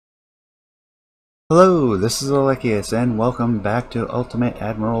Hello, this is Alekius, and welcome back to Ultimate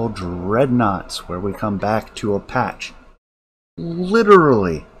Admiral Dreadnoughts, where we come back to a patch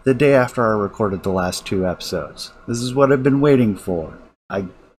literally the day after I recorded the last two episodes. This is what I've been waiting for. I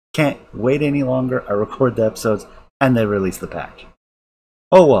can't wait any longer. I record the episodes, and they release the patch.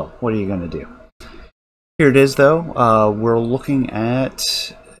 Oh well, what are you going to do? Here it is, though. We're looking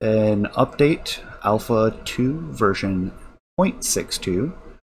at an update, Alpha 2 version 0.62.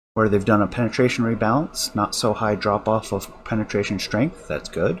 where they've done a penetration rebalance, not so high drop-off of penetration strength, that's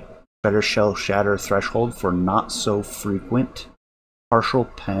good. Better shell shatter threshold for not so frequent partial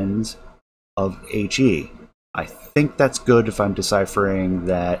pens of HE. I think that's good if I'm deciphering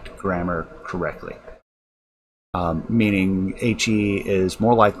that grammar correctly. Meaning HE is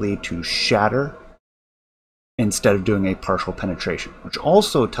more likely to shatter instead of doing a partial penetration, which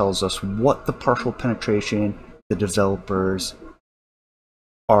also tells us what the partial penetration the developers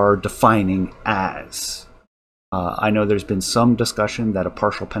are defining as. I know there's been some discussion that a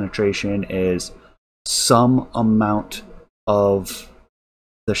partial penetration is some amount of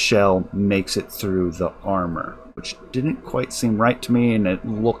the shell makes it through the armor, which didn't quite seem right to me, and it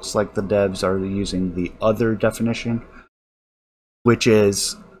looks like the devs are using the other definition, which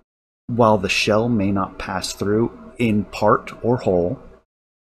is while the shell may not pass through in part or whole,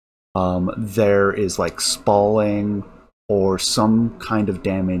 there is like spalling or some kind of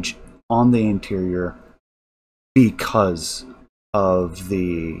damage on the interior because of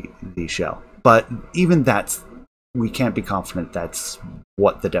the shell. But even that's, we can't be confident that's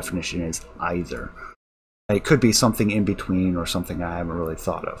what the definition is either. It could be something in between or something I haven't really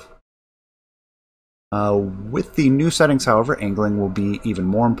thought of. With the new settings, however, angling will be even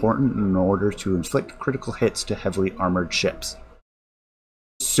more important in order to inflict critical hits to heavily armored ships,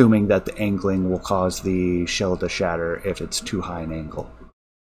 assuming that the angling will cause the shell to shatter if it's too high an angle.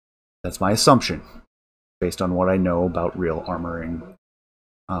 That's my assumption, based on what I know about real armoring,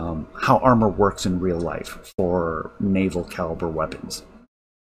 how armor works in real life for naval caliber weapons,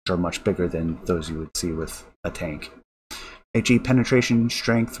 which are much bigger than those you would see with a tank. HE penetration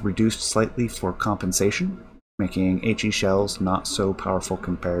strength reduced slightly for compensation, making HE shells not so powerful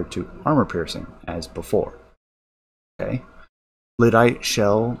compared to armor piercing as before. Okay. Lyddite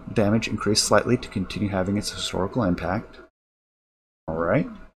shell damage increased slightly to continue having its historical impact. Alright.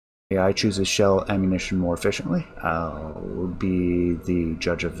 AI chooses shell ammunition more efficiently. I'll be the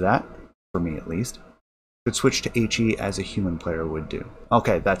judge of that, for me at least. Could switch to HE as a human player would do.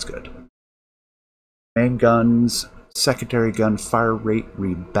 Okay, that's good. Main guns, secondary gun fire rate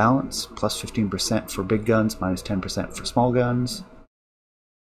rebalance, plus 15% for big guns, minus 10% for small guns.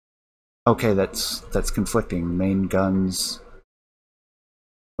 Okay, that's conflicting. Main guns...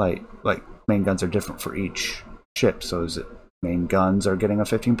 Like main guns are different for each ship, so is it main guns are getting a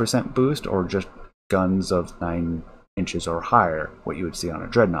 15% boost, or just guns of 9 inches or higher, what you would see on a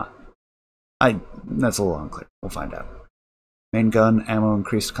Dreadnought? That's a little unclear. We'll find out. Main gun ammo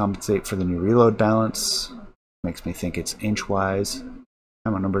increased to compensate for the new reload balance. Makes me think it's inch-wise.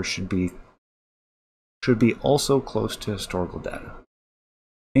 Ammo numbers should be also close to historical data.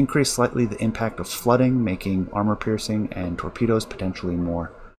 Increase slightly the impact of flooding, making armor piercing and torpedoes potentially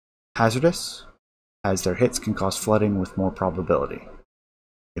more hazardous, as their hits can cause flooding with more probability.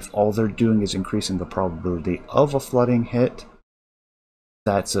 If all they're doing is increasing the probability of a flooding hit,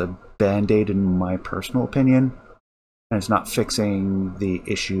 that's a band-aid in my personal opinion, and it's not fixing the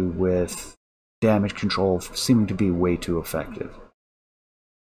issue with damage control seeming to be way too effective.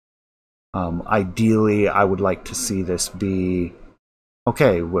 Ideally, I would like to see this be,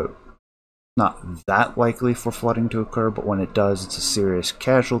 okay, not that likely for flooding to occur, but when it does, it's a serious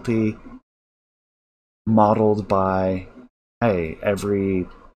casualty, modeled by, hey, every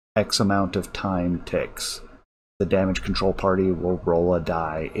X amount of time ticks, the damage control party will roll a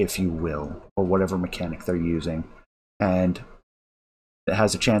die, if you will, or whatever mechanic they're using, and it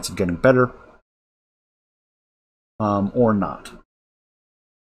has a chance of getting better, or not.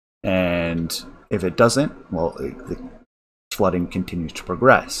 And if it doesn't, well, the flooding continues to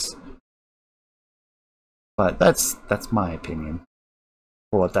progress. But that's my opinion,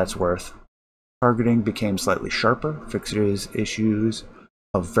 for what that's worth. Targeting became slightly sharper, fixes issues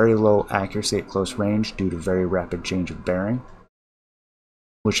of very low accuracy at close range due to very rapid change of bearing,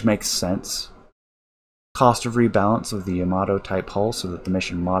 which makes sense. Cost of rebalance of the Yamato type hull so that the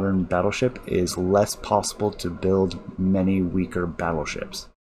mission modern battleship is less possible to build many weaker battleships.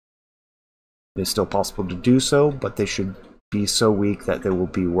 It is still possible to do so, but they should be so weak that they will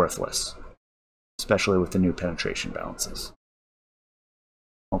be worthless, especially with the new penetration balances.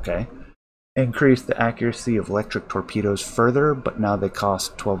 Okay. Increase the accuracy of electric torpedoes further, but now they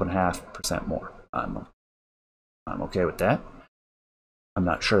cost 12.5% more. I'm okay with that. I'm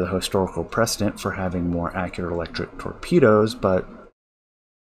not sure the historical precedent for having more accurate electric torpedoes, but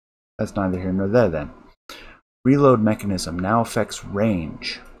that's neither here nor there then. Reload mechanism now affects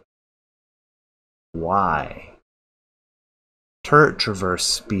range. Why? Turret traverse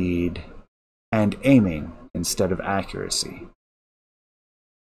speed and aiming instead of accuracy.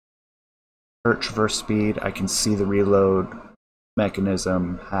 Turret traverse speed, I can see the reload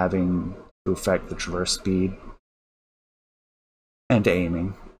mechanism having to affect the traverse speed and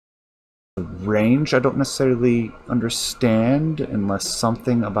aiming. The range I don't necessarily understand unless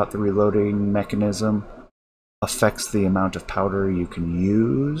something about the reloading mechanism affects the amount of powder you can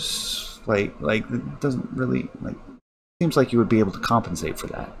use. Like it doesn't really, seems like you would be able to compensate for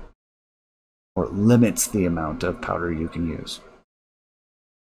that. Or it limits the amount of powder you can use.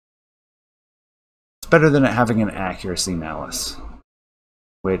 It's better than it having an accuracy malus,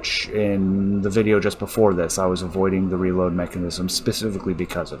 which in the video just before this I was avoiding the reload mechanism specifically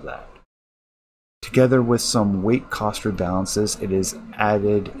because of that. Together with some weight-cost rebalances, it has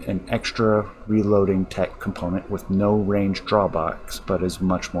added an extra reloading tech component with no range drawbacks, but is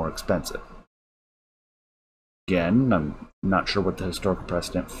much more expensive. Again, I'm not sure what the historical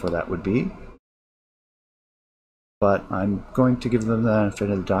precedent for that would be, but I'm going to give them the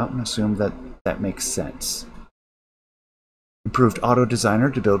benefit of the doubt and assume that that makes sense. Improved auto designer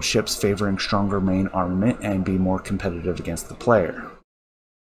to build ships favoring stronger main armament and be more competitive against the player.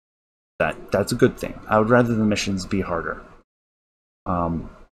 That's a good thing. I would rather the missions be harder.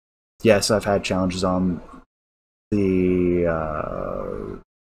 Yes, I've had challenges on the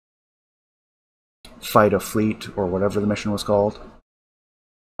Fight a Fleet, or whatever the mission was called.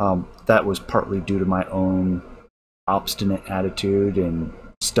 That was partly due to my own obstinate attitude and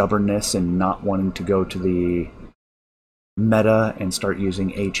stubbornness and not wanting to go to the meta and start using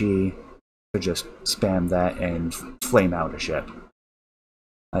HE to just spam that and flame out a ship.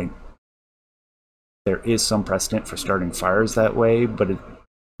 There is some precedent for starting fires that way, but I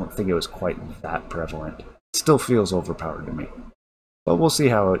don't think it was quite that prevalent. It still feels overpowered to me. But we'll see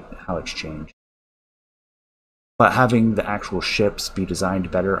how it's changed. But having the actual ships be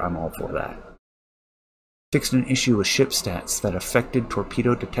designed better, I'm all for that. Fixed an issue with ship stats that affected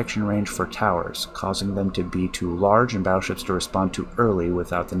torpedo detection range for towers, causing them to be too large and battleships to respond too early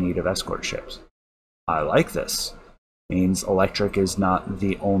without the need of escort ships. I like this. Means electric is not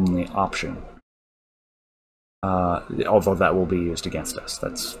the only option. Although that will be used against us.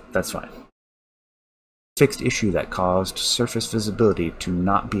 That's fine. Fixed issue that caused surface visibility to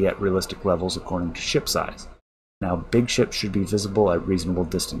not be at realistic levels according to ship size. Now big ships should be visible at reasonable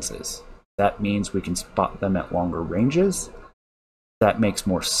distances. That means we can spot them at longer ranges. That makes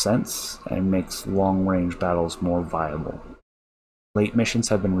more sense and makes long-range battles more viable. Late missions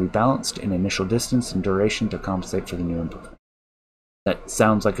have been rebalanced in initial distance and duration to compensate for the new improvement. That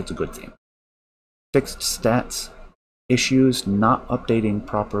sounds like it's a good thing. Fixed stats issues not updating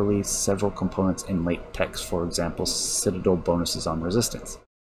properly several components in late text, for example, Citadel bonuses on resistance.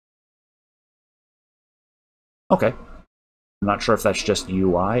 Okay. I'm not sure if that's just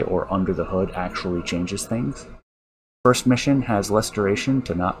UI or under the hood actually changes things. First mission has less duration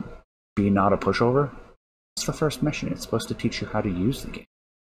to not a pushover. It's the first mission. It's supposed to teach you how to use the game.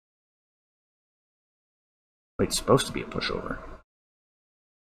 Wait, it's supposed to be a pushover.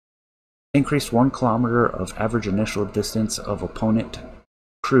 Increased 1 kilometer of average initial distance of opponent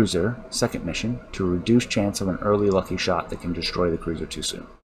cruiser, second mission, to reduce chance of an early lucky shot that can destroy the cruiser too soon.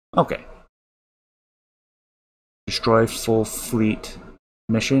 Okay. Destroy full fleet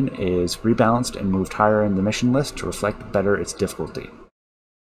mission is rebalanced and moved higher in the mission list to reflect better its difficulty.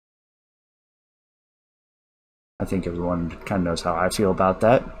 I think everyone kind of knows how I feel about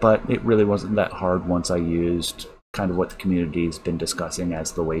that, but it really wasn't that hard once I used kind of what the community's been discussing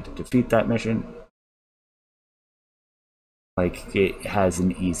as the way to defeat that mission. Like, it has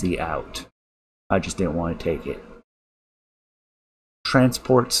an easy out. I just didn't want to take it.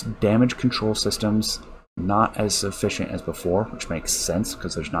 Transports damage control systems not as efficient as before, which makes sense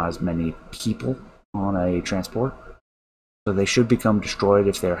because there's not as many people on a transport. So they should become destroyed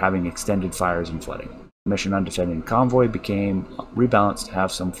if they're having extended fires and flooding. Mission Undefended Convoy became rebalanced to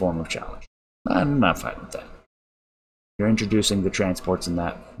have some form of challenge. I'm not fine with that. You're introducing the transports in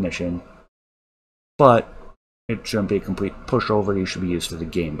that mission, but it shouldn't be a complete pushover. You should be used to the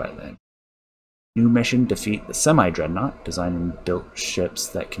game by then. New mission, defeat the Semi-Dreadnought. Design and built ships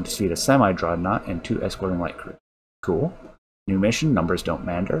that can defeat a Semi-Dreadnought and 2 escorting light crew. Cool. New mission, numbers don't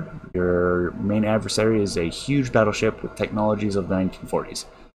matter. Your main adversary is a huge battleship with technologies of the 1940s.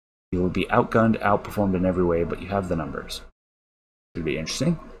 You will be outgunned, outperformed in every way, but you have the numbers. Should be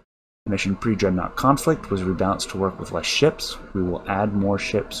interesting. Mission Pre-Dreadnought Conflict was rebalanced to work with less ships. We will add more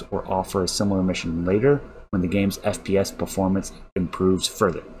ships or offer a similar mission later when the game's FPS performance improves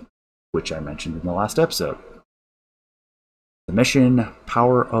further, which I mentioned in the last episode. The mission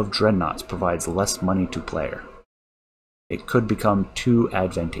Power of Dreadnoughts provides less money to player. It could become too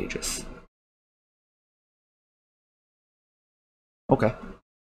advantageous. Okay.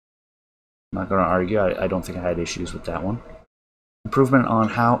 I'm not going to argue. I don't think I had issues with that one. Improvement on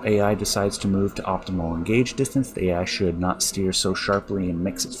how AI decides to move to optimal engage distance. The AI should not steer so sharply and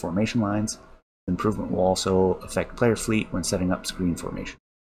mix its formation lines. The improvement will also affect player fleet when setting up screen formation.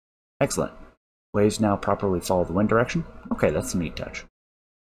 Excellent. Waves now properly follow the wind direction. Okay, that's a neat touch.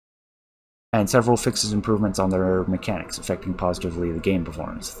 And several fixes improvements on their mechanics, affecting positively the game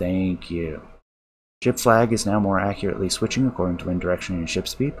performance. Thank you. Ship flag is now more accurately switching according to wind direction and ship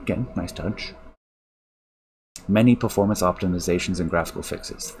speed. Again, nice touch. Many performance optimizations and graphical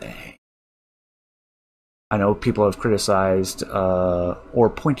fixes. I know people have criticized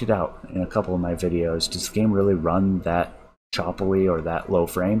or pointed out in a couple of my videos, does the game really run that choppily or that low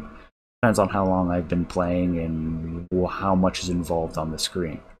frame? Depends on how long I've been playing and how much is involved on the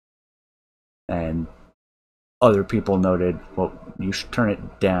screen. And other people noted, well, you should turn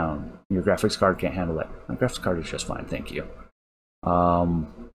it down. Your graphics card can't handle it. My graphics card is just fine, thank you.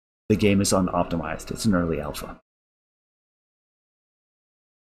 The game is unoptimized. It's an early alpha.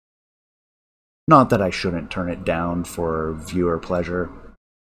 Not that I shouldn't turn it down for viewer pleasure.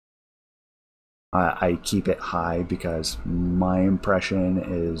 I keep it high because my impression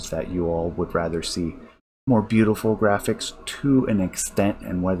is that you all would rather see more beautiful graphics to an extent,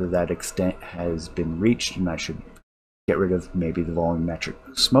 and whether that extent has been reached and I should get rid of maybe the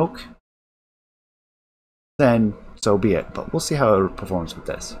volumetric smoke, then so be it. But we'll see how it performs with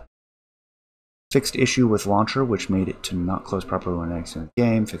this. Fixed issue with launcher, which made it to not close properly when exiting the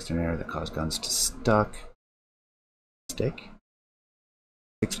game. Fixed an error that caused guns to stuck. Mistake.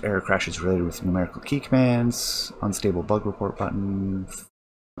 Fixed error crashes related with numerical key commands. Unstable bug report button.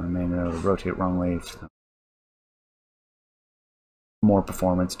 Rotate wrongly. More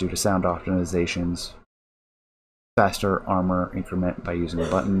performance due to sound optimizations. Faster armor increment by using the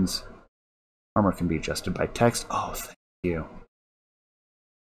buttons. Armor can be adjusted by text. Oh, thank you.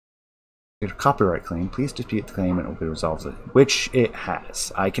 Get a copyright claim. Please dispute the claim and it will be resolved. Which it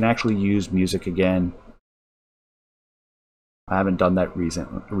has. I can actually use music again. I haven't done that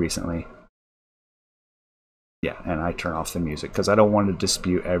recently. Yeah, and I turn off the music because I don't want to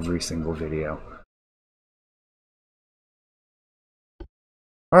dispute every single video.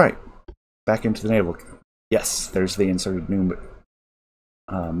 Alright, back into the Naval. Yes, there's the inserted new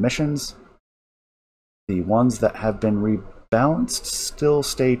missions. The ones that have been rebalanced still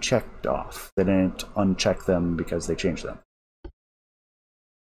stay checked off. They didn't uncheck them because they changed them.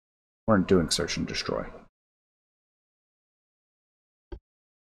 Weren't doing search and destroy.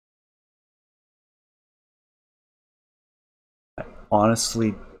 I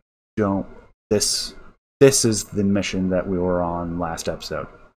honestly don't. This is the mission that we were on last episode.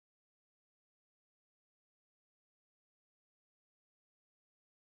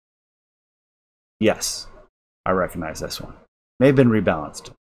 Yes, I recognize this one. May have been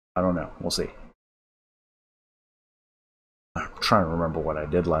rebalanced. I don't know. We'll see. I'm trying to remember what I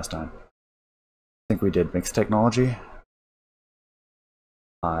did last time. I think we did mixed technology.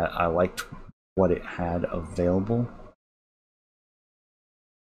 I liked what it had available.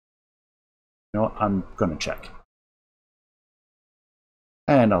 You know what? I'm going to check.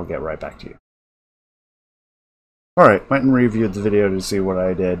 And I'll get right back to you. Alright, went and reviewed the video to see what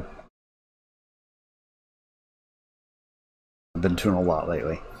I did. I've been doing a lot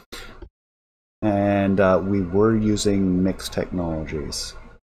lately. And we were using mixed technologies.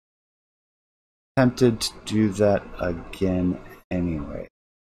 Tempted to do that again anyway.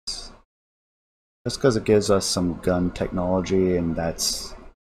 Just because it gives us some gun technology, and that's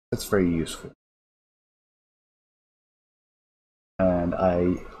very useful. And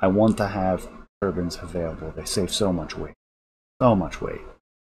I want to have turbines available. They save so much weight. So much weight.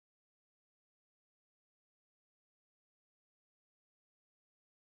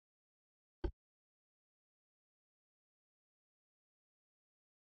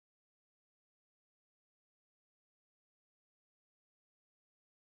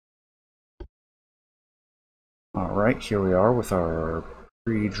 Alright, here we are with our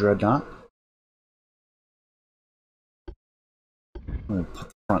Pre-Dreadnought. I'm going to put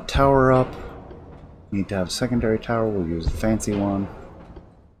the front tower up. Need to have a secondary tower, we'll use the fancy one.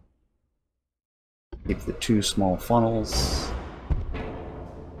 Keep the two small funnels.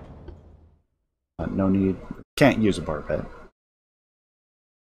 No need, can't use a barbette.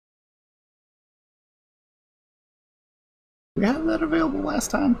 we have that available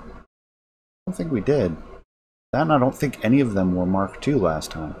last time? I don't think we did. That and I don't think any of them were Mark II last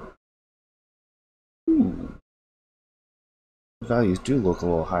time. Ooh. The values do look a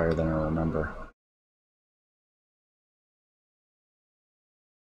little higher than I remember.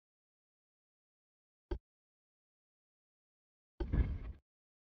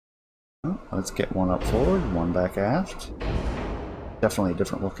 Oh, let's get one up forward, one back aft. Definitely a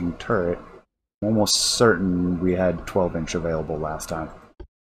different looking turret. I'm almost certain we had 12-inch available last time.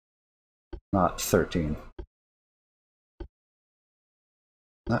 Not 13.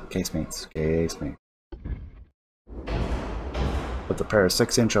 Not casemates. Casemate. Put the pair of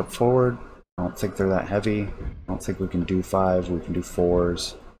 6-inch up forward. I don't think they're that heavy. I don't think we can do 5. We can do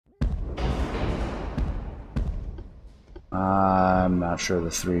 4s. I'm not sure the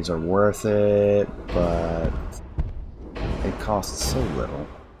 3s are worth it, but they cost so little.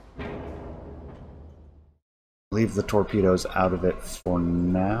 Leave the torpedoes out of it for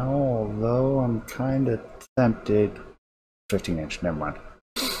now, although I'm kind of tempted. 15-inch, never mind.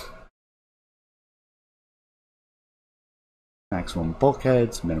 Maximum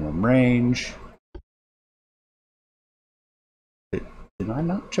bulkheads, minimum range. Did I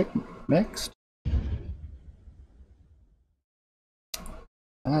not check mixed?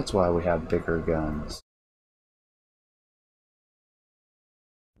 That's why we have bigger guns.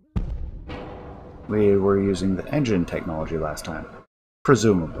 We were using the engine technology last time,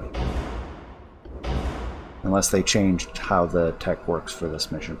 presumably. Unless they changed how the tech works for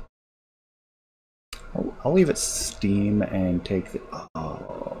this mission. I'll leave it steam and take the...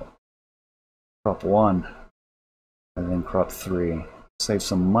 crop 1. And then crop 3. Save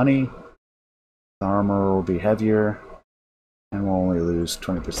some money. The armor will be heavier. And we'll only lose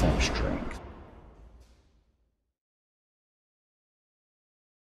 20% strength.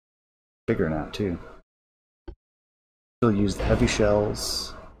 Bigger now, too. Still use the heavy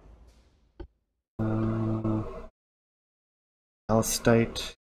shells.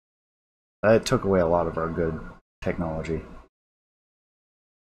 Palestite. That took away a lot of our good technology.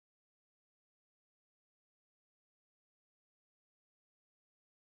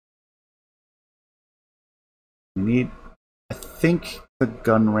 We need... I think the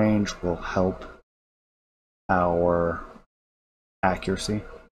gun range will help our accuracy.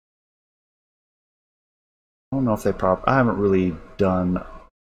 I don't know if they I haven't really done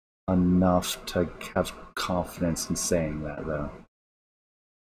enough to have confidence in saying that, though.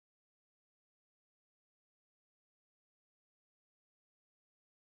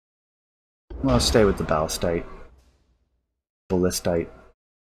 I'm gonna stay with the ballistite. Ballistite.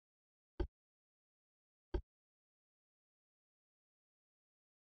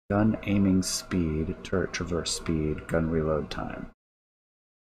 Gun aiming speed, turret traverse speed, gun reload time.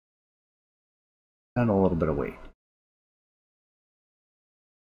 And a little bit of weight.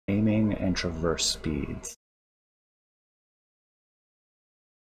 Aiming and traverse speeds.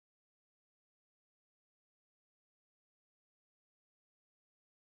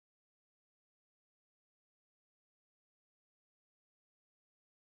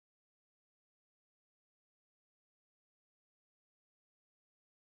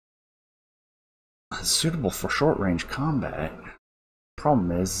 Suitable for short-range combat.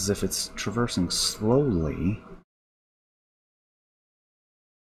 Problem is if it's traversing slowly,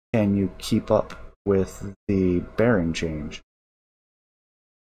 can you keep up with the bearing change?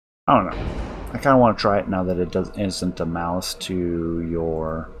 I don't know. I kind of want to try it now that it isn't a mouse to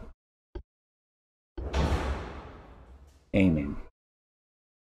your aiming.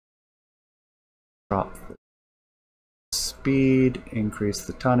 Drop the speed, increase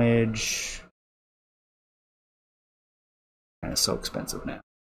the tonnage. And it's so expensive now.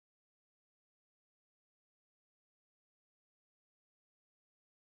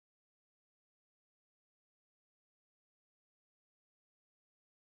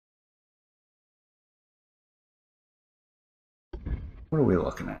 What are we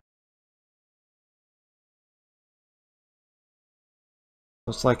looking at?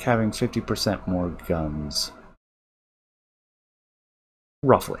 It's like having 50% more guns.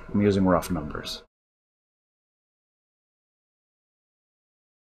 Roughly. I'm using rough numbers.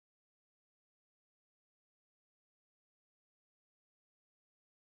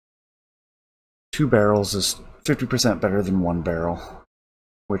 Two barrels is 50% better than one barrel,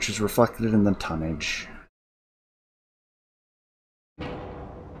 which is reflected in the tonnage.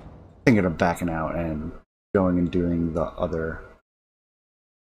 Thinking of backing out and going and doing the other...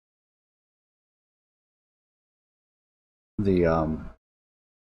 the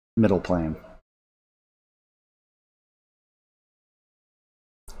middle plane.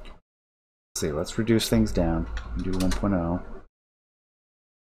 Let's see, let's reduce things down and do 1.0.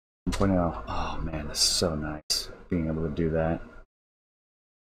 1.0. Oh man, this is so nice being able to do that.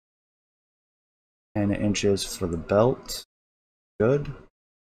 10 inches for the belt. Good.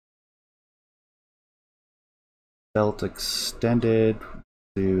 Belt extended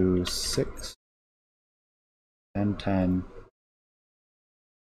to 6. 10, 10.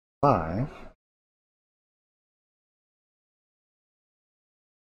 5.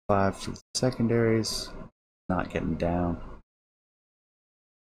 5 for the secondaries. Not getting down.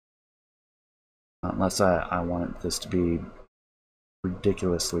 Unless I want this to be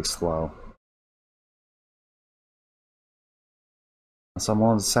ridiculously slow. So I'm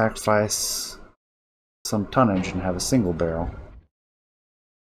willing to sacrifice some tonnage and have a single barrel.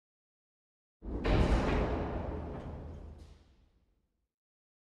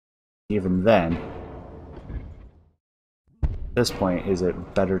 Even then, at this point, is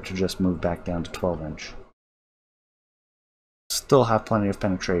it better to just move back down to 12-inch? Still have plenty of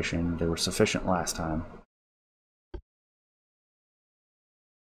penetration. They were sufficient last time.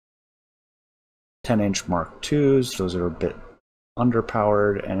 10-inch Mark IIs, those are a bit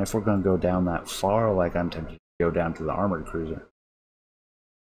underpowered, and if we're going to go down that far, like I'm tempted to go down to the armored cruiser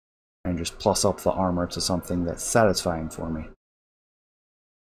and just plus up the armor to something that's satisfying for me.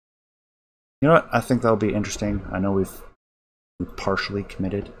 You know what? I think that'll be interesting. I know we've partially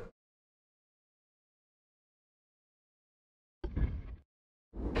committed.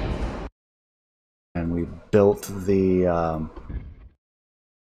 And we built the...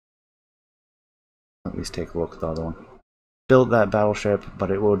 at least take a look at the other one. Built that battleship,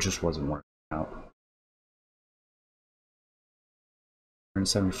 but it just wasn't working out.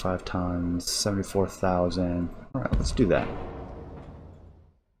 175 tons, 74,000. Alright, let's do that.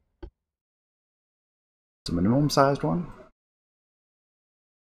 It's a minimum sized one.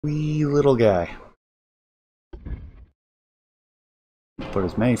 Wee little guy. Put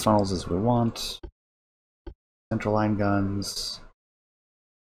as many funnels as we want. Central line guns.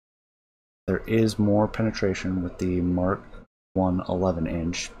 There is more penetration with the Mark I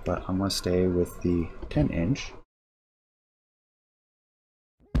 11-inch, but I'm going to stay with the 10-inch.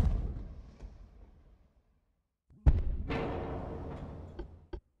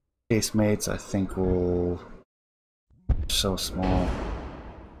 Casemates, I think, will... so small.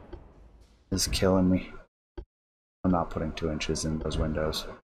 It's killing me. I'm not putting 2 inches in those windows.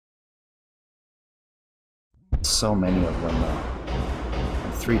 So many of them, though.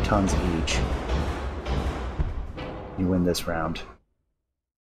 3 tons each. You win this round.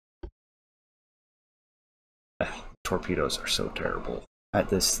 Torpedoes are so terrible at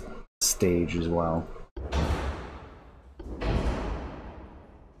this stage as well.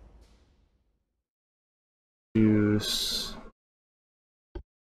 Juice.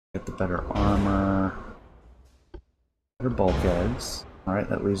 Get the better armor. Better bulkheads. Alright,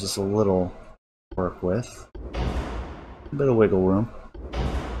 that leaves us a little to work with. A bit of wiggle room.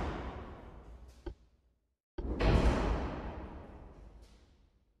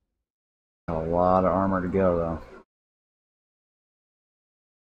 Got a lot of armor to go, though.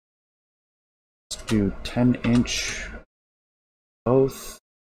 Let's do 10-inch both.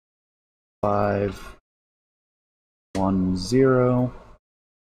 5, 1, 0.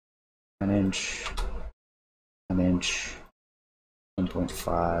 10-inch. 10-inch.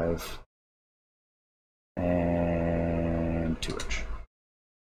 1.5. And 2-inch.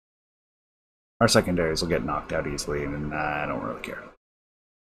 Our secondaries will get knocked out easily, and I don't really care.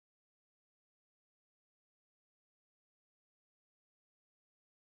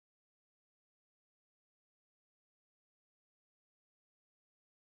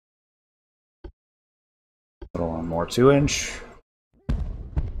 Put on more 2-inch.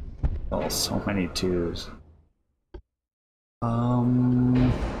 Oh, so many 2s.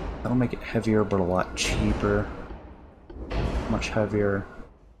 That'll make it heavier, but a lot cheaper. Much heavier.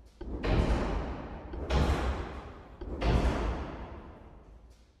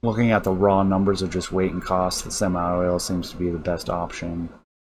 Looking at the raw numbers of just weight and cost, the semi-oil seems to be the best option.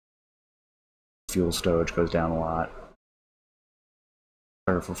 Fuel stowage goes down a lot.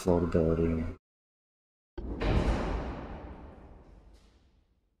 Better for floatability.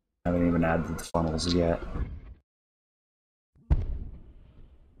 Haven't even added the funnels yet.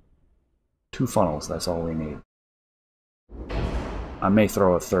 2 funnels, that's all we need. I may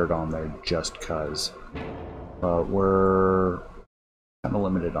throw a third on there just cuz. But we're kind of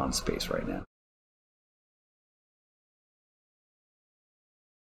limited on space right now.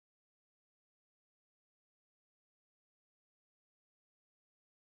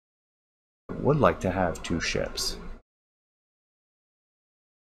 I would like to have 2 ships.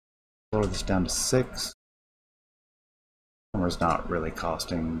 Lower this down to 6. Armor's not really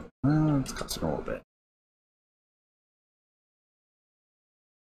costing. Well, it's costing a little bit.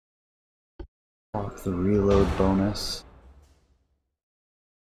 Off the reload bonus.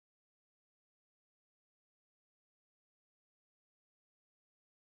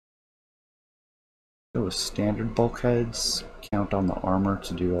 Go with standard bulkheads. Count on the armor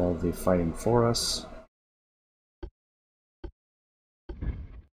to do all the fighting for us.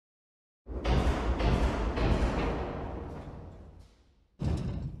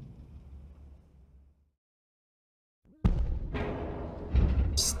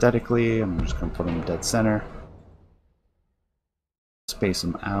 Aesthetically, I'm just going to put them dead center. Space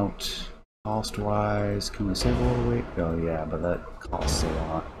them out. Cost-wise, can we save a little weight? Oh yeah, but that costs a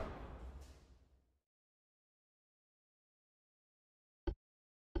lot.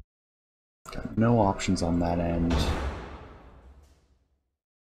 Got no options on that end.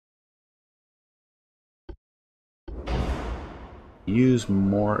 Use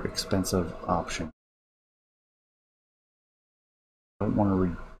more expensive option. Don't want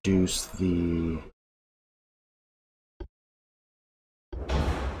to reduce the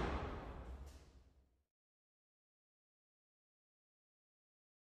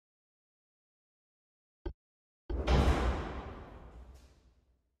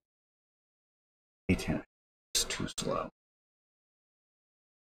A10. It's too slow.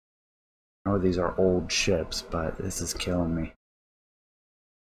 I know these are old ships, but this is killing me.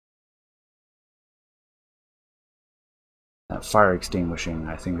 That fire extinguishing,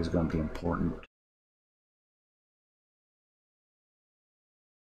 I think, is going to be important.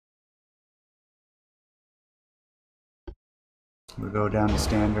 We go down to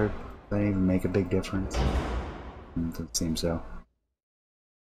standard. Doesn't even make a big difference. It doesn't seem so.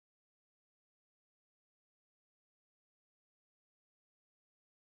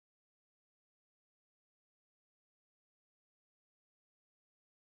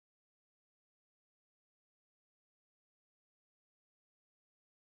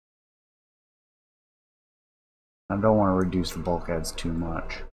 I don't want to reduce the bulkheads too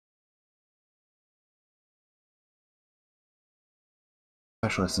much.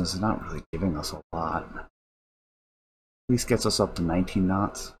 Especially since it's not really giving us a lot. At least gets us up to 19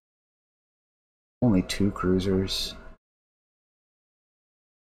 knots. Only 2 cruisers.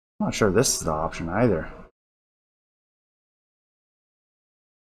 I'm not sure this is the option either.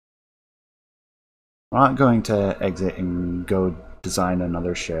 I'm not going to exit and go design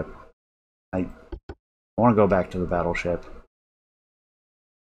another ship. I want to go back to the battleship.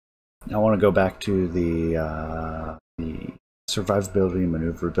 I want to go back to the survivability and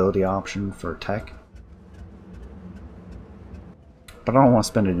maneuverability option for tech. But I don't want to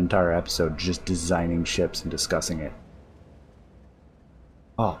spend an entire episode just designing ships and discussing it.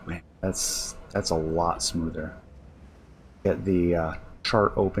 Oh man, that's a lot smoother. Get the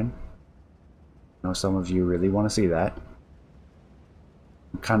chart open. I know some of you really want to see that.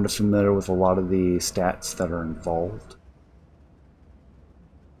 I'm kind of familiar with a lot of the stats that are involved,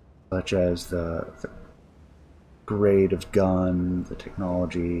 such as the grade of gun, the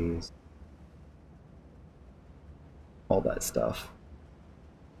technologies, all that stuff.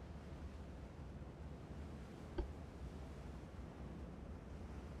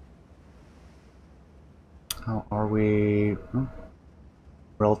 How are we?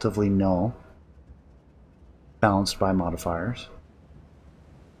 Relatively null. Balanced by modifiers.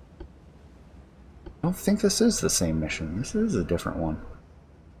 I don't think this is the same mission. This is a different one.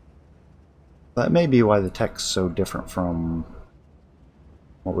 That may be why the tech's so different from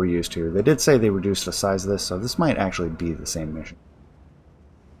what we're used to. They did say they reduced the size of this, so this might actually be the same mission.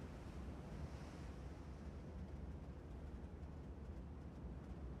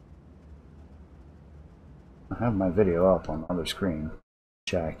 I have my video up on the other screen.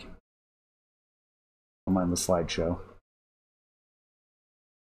 Check. Don't mind the slideshow.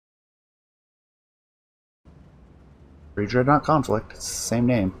 Pre-Dreadnought conflict. It's the same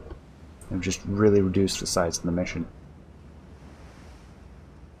name. They've just really reduced the size of the mission.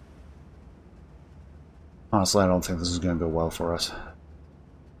 Honestly, I don't think this is going to go well for us.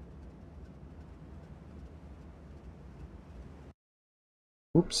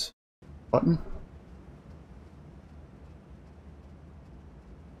 Oops. Button.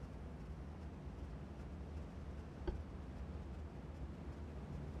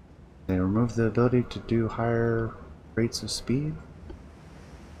 They removed the ability to do higher rates of speed.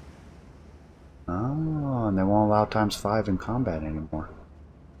 Oh, and they won't allow ×5 in combat anymore.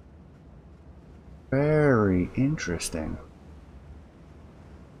 Very interesting.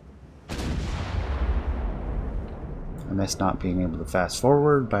 I miss not being able to fast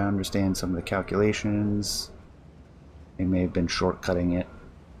forward, but I understand some of the calculations They may have been shortcutting it.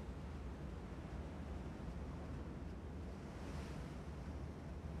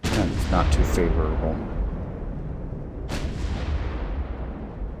 And it's not too favorable.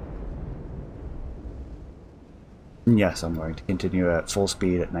 Yes, I'm going to continue at full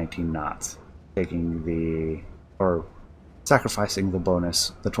speed at 19 knots, taking the, or sacrificing the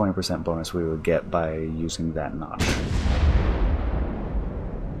bonus, the 20% bonus we would get by using that notch.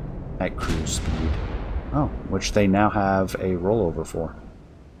 At cruise speed. Oh, which they now have a rollover for.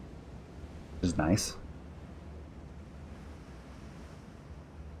 Which is nice.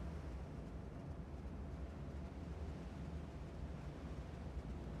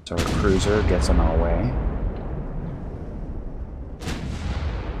 So our cruiser gets on our way.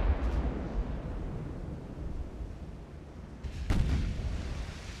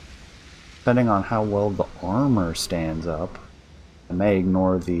 Depending on how well the armor stands up, I may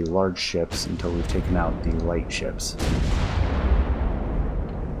ignore the large ships until we've taken out the light ships.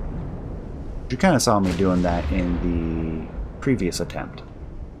 You kind of saw me doing that in the previous attempt.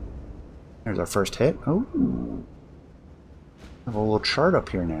 There's our first hit. Oh, I have a little chart up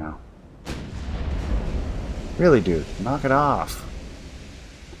here now. Really, dude, knock it off.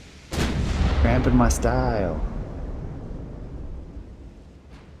 Cramping my style.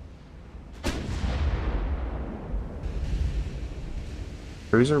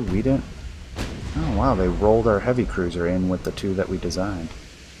 Cruiser, we didn't. Oh wow, they rolled our heavy cruiser in with the two that we designed.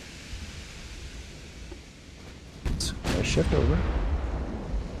 Let's shift over.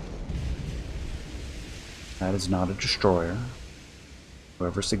 That is not a destroyer.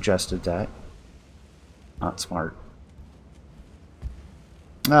 Whoever suggested that, not smart.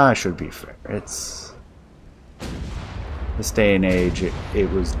 I should be fair. It's this day and age. It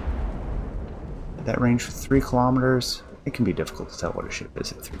was that range for 3 kilometers. It can be difficult to tell what a ship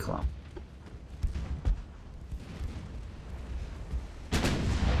is at 3 kilometers.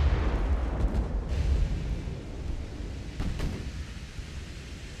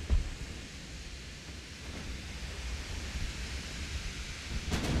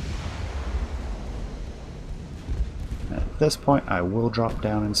 At this point, I will drop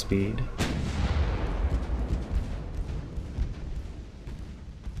down in speed.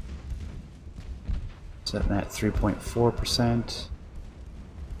 Setting at 3.4%.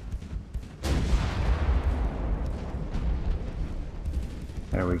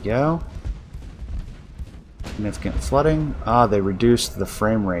 There we go. Significant flooding. Ah, they reduced the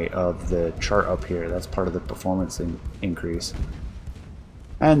frame rate of the chart up here. That's part of the performance increase.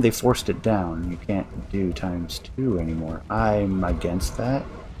 And they forced it down. You can't do ×2 anymore. I'm against that.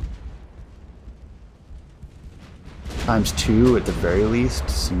 ×2 at the very least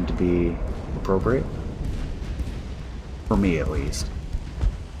seemed to be appropriate. For me, at least.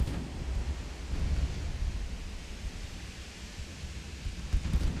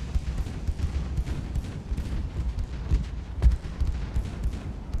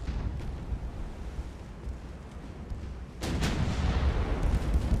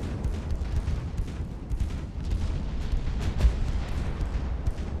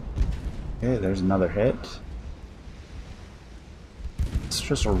 Okay, there's another hit. It's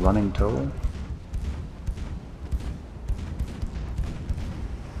just a running total.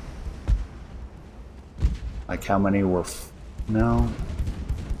 Like how many were no?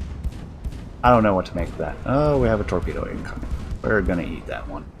 I don't know what to make of that. Oh, we have a torpedo incoming. We're gonna eat that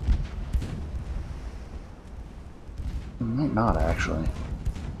one. We might not, actually.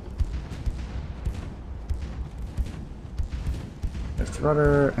 Lift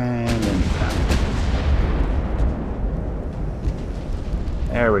rudder, and then down.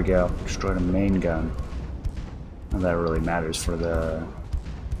 There we go. Destroyed a main gun. Well, that really matters for the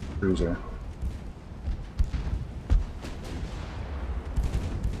cruiser.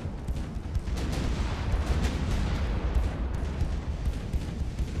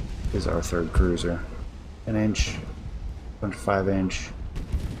 Is our third cruiser. 10 inch, 25 inch,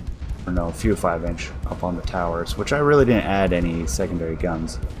 or no, a few 5 inch up on the towers, which I really didn't add any secondary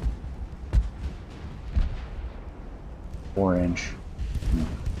guns. 4 inch.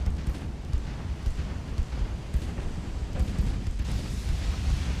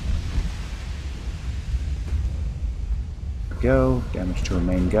 There we go, damage to a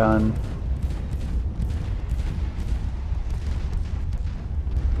main gun.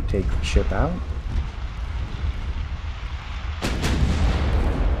 Take the ship out.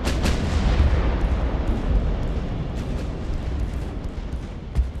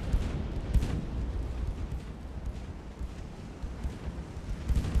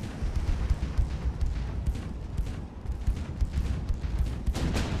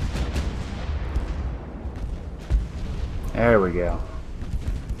 There we go.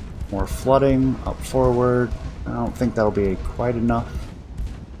 More flooding up forward. I don't think that'll be quite enough.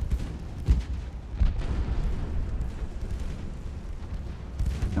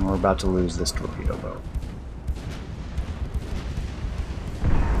 And we're about to lose this torpedo boat.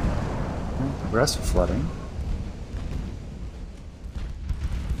 Aggressive flooding.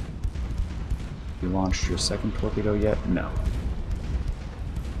 You launched your second torpedo yet? No.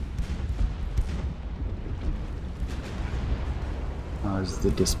 How's the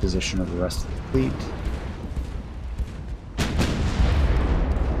disposition of the rest of the fleet?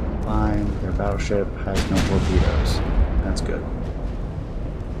 Fine. Their battleship has no torpedoes. That's good.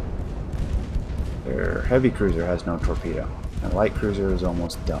 Their heavy cruiser has no torpedo. And light cruiser is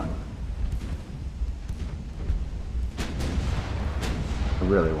almost done. I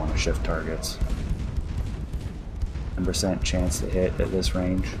really want to shift targets. 10% chance to hit at this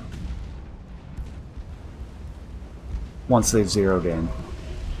range. Once they've zeroed in.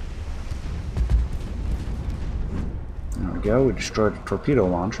 There we go, we destroyed a torpedo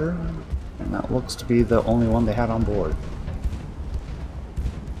launcher, and that looks to be the only one they had on board.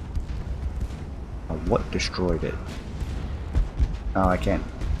 What destroyed it? Oh, I can't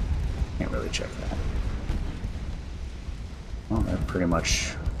really check that. Well, they're pretty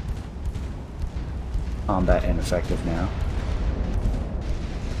much combat ineffective now.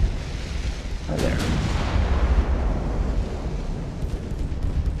 Right there.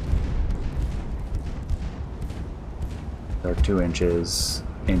 They're 2 inchers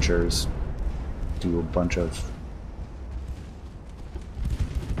do a bunch of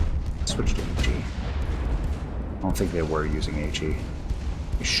switch to HE. I don't think they were using HE.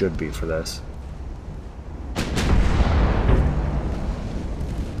 They should be for this.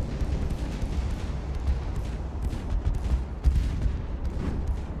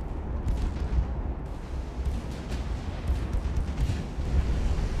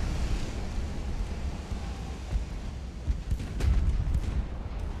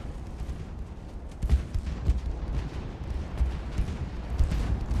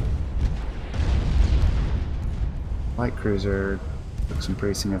 Light cruiser took some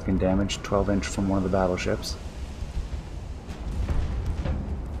pretty significant damage, 12-inch from one of the battleships.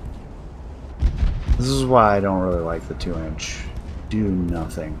 This is why I don't really like the 2-inch. Do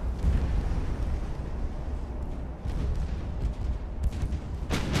nothing.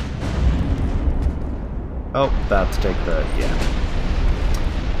 Oh, about to take the, yeah.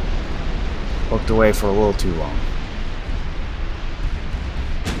 Looked away for a little too long.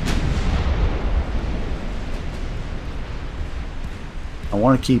 I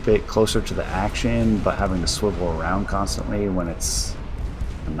want to keep it closer to the action, but having to swivel around constantly when it's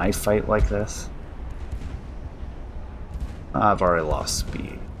a knife fight like this. I've already lost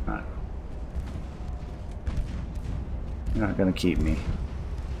speed. You're not going to keep me.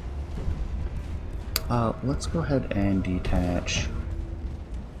 Let's go ahead and detach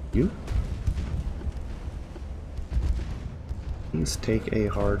you. Please take a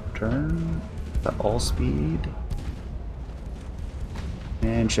hard turn at all speed.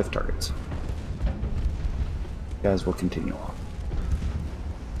 And shift targets. You guys will continue on.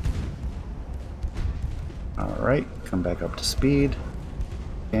 Alright, come back up to speed.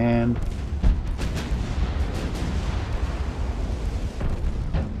 And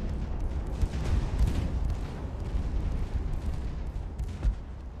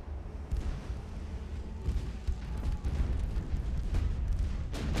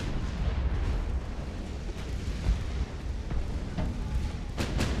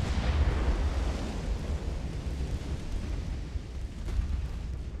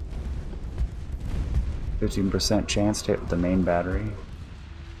 15% chance to hit with the main battery.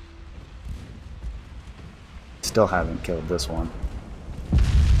 Still haven't killed this one.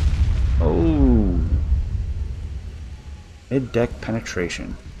 Oh! Mid-deck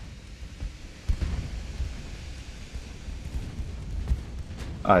penetration.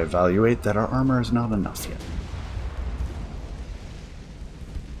 I evaluate that our armor is not enough yet.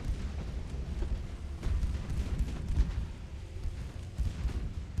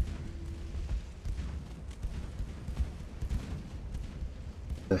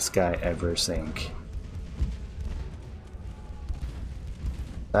 This guy ever sink?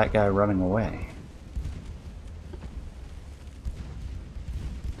 That guy running away.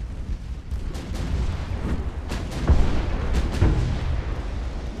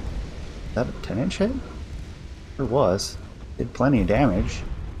 Is that a 10-inch hit? There was. Did plenty of damage.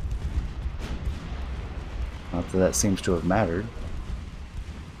 Not that that seems to have mattered.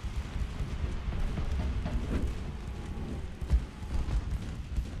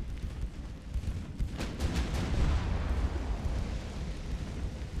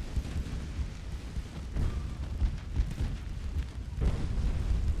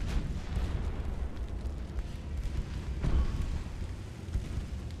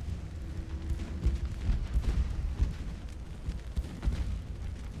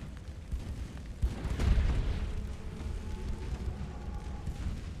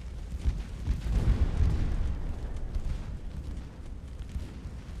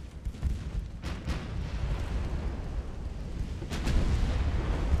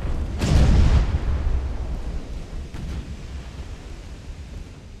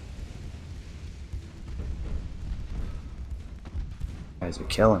 Guys are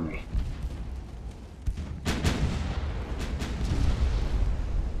killing me.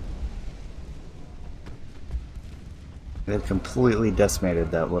 They've completely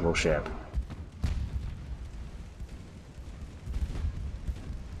decimated that little ship.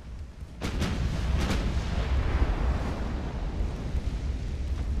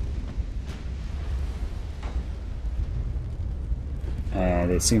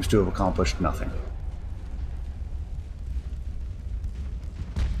 And it seems to have accomplished nothing.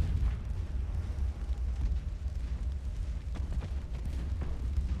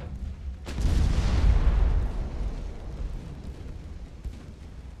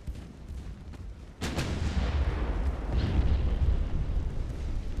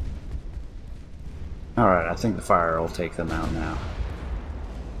 Alright, I think the fire will take them out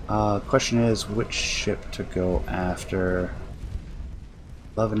now. Question is, which ship to go after?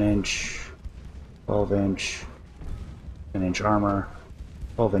 11-inch, 12-inch, 10-inch armor,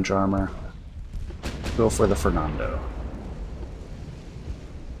 12-inch armor. Go for the Fernando.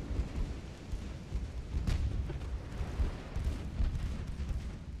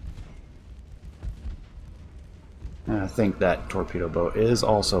 And I think that torpedo boat is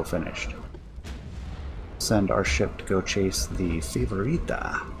also finished. Send our ship to go chase the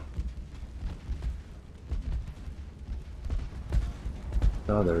Favorita.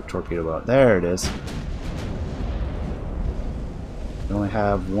 Other torpedo boat. There it is. We only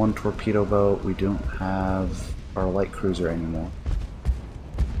have one torpedo boat. We don't have our light cruiser anymore.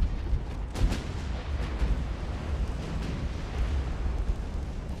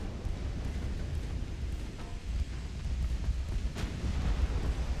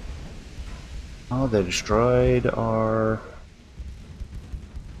 Oh, they destroyed our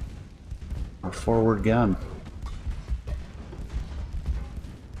forward gun.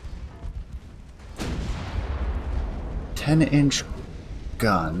 10-inch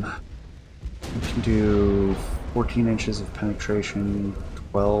gun. We can do 14 inches of penetration,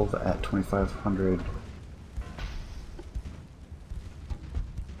 12 at 2,500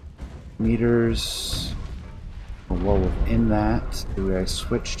 meters. Well, within that, do I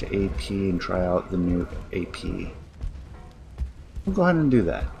switch to AP and try out the new AP? We'll go ahead and do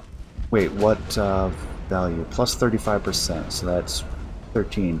that. Wait, what value? Plus 35%, so that's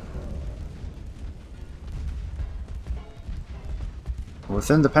 13.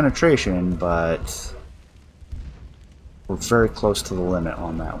 Within the penetration, but we're very close to the limit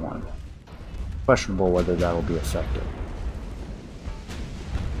on that one. Questionable whether that'll be effective.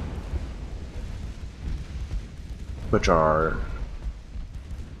 Which are...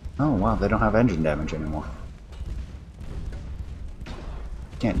 oh wow, they don't have engine damage anymore.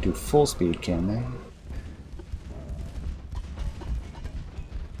 Can't do full speed, can they?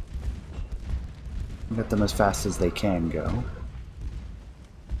 Get them as fast as they can go.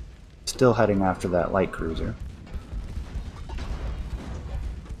 Still heading after that light cruiser.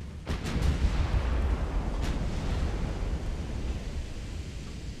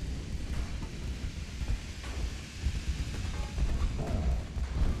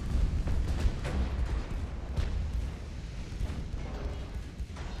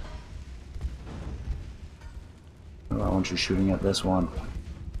 Why aren't you shooting at this one?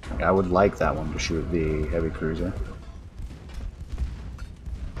 I would like that one to shoot the heavy cruiser.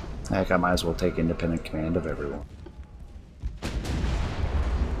 Heck, I might as well take independent command of everyone.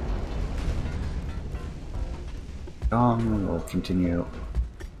 Dong will continue.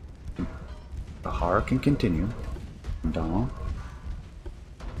 Bahar can continue. Dong.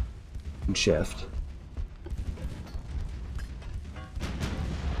 And shift.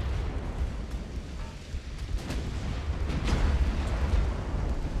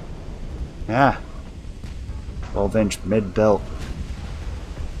 Yeah. 12-inch mid-belt.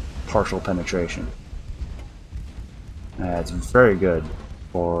 Partial penetration. That's very good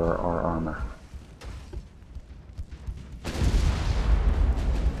for our armor.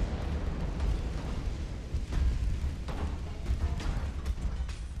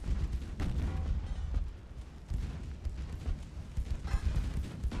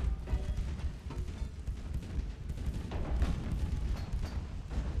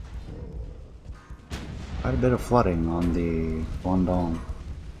 Quite a bit of flooding on the Guangdong.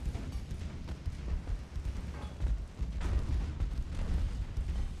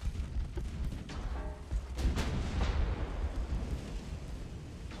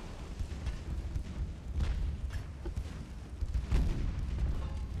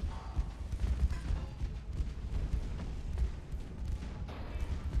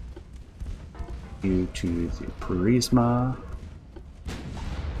 You to the Prisma.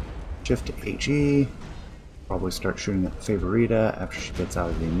 Shift to HE. Probably start shooting at the Favorita after she gets out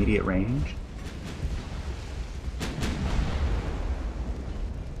of the immediate range.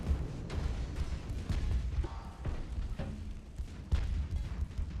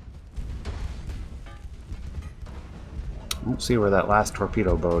 I don't see where that last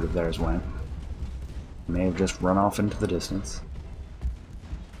torpedo boat of theirs went. It may have just run off into the distance.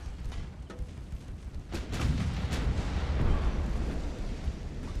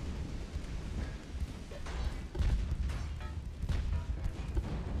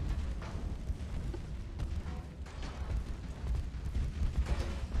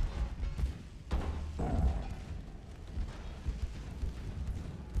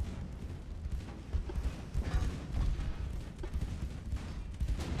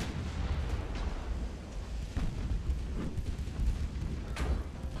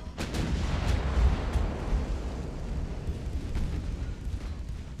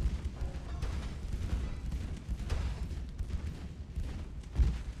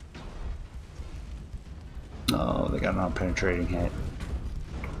 Oh, they got an unpenetrating hit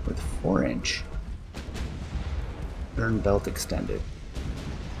with 4-inch. Stern belt extended.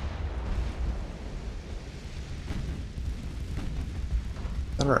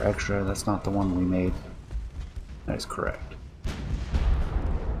 Is that our extra? That's not the one we made. That is correct.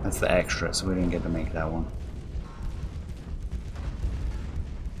 That's the extra, so we didn't get to make that one.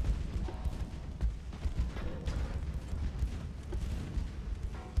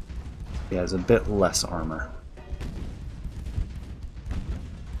 He has a bit less armor.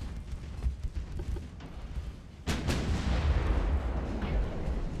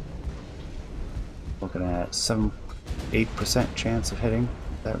 Looking at 8% chance of hitting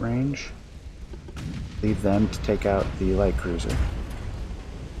that range. Leave them to take out the light cruiser.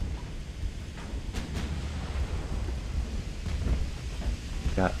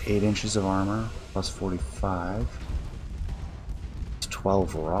 Got 8 inches of armor, plus 45. It's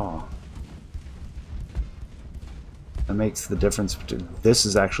 12 raw. That makes the difference. This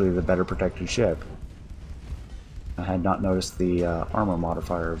is actually the better protected ship. I had not noticed the armor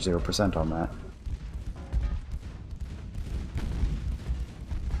modifier of 0% on that.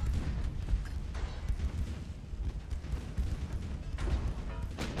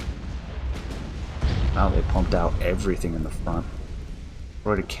 Wow, they pumped out everything in the front.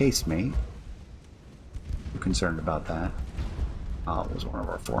 Right, a casemate. I'm concerned about that. Oh, it was one of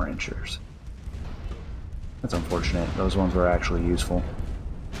our 4-inchers. That's unfortunate. Those ones were actually useful.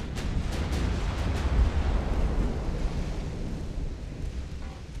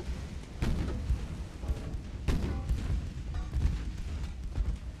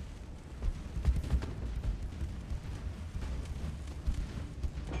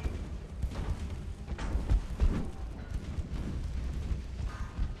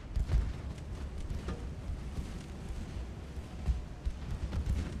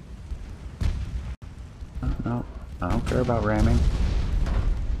 No, I don't care about ramming.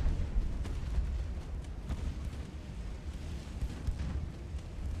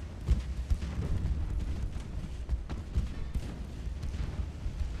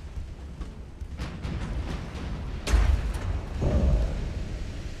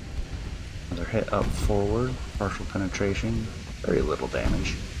 Another hit up forward, partial penetration, very little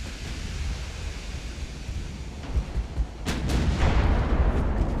damage.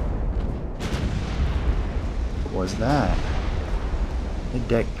 Was that?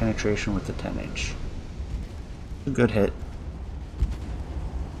 Mid-deck penetration with the 10-inch. A good hit.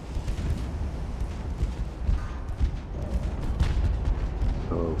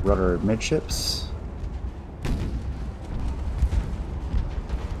 So rudder midships.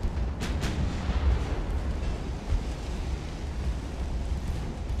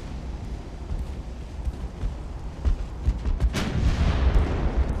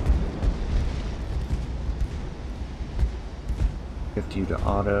 You to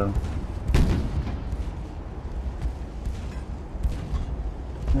auto.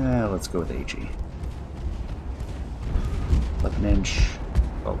 Let's go with HE. 11-inch.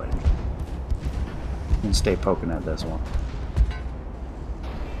 12-inch. And stay poking at this one.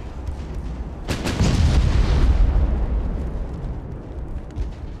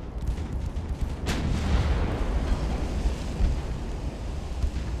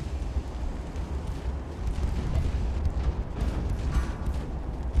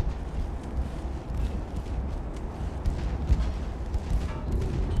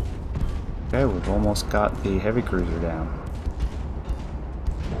 Okay, we've almost got the heavy cruiser down.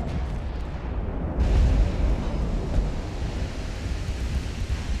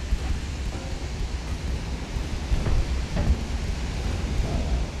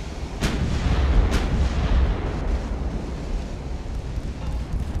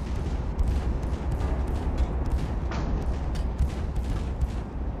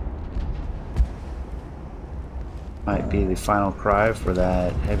 Might be the final cry for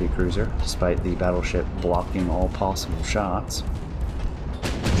that heavy cruiser, despite the battleship blocking all possible shots.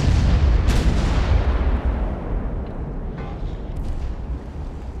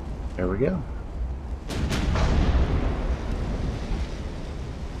 There we go.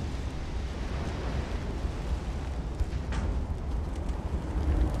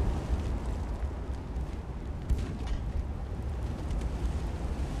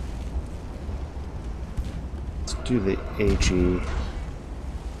 Do the HE.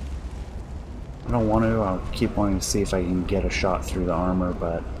 I don't want to. I'll keep wanting to see if I can get a shot through the armor,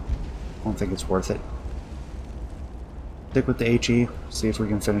 but I don't think it's worth it. Stick with the HE, see if we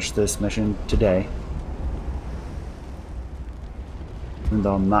can finish this mission today. Even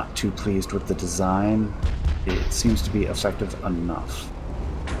though I'm not too pleased with the design, it seems to be effective enough.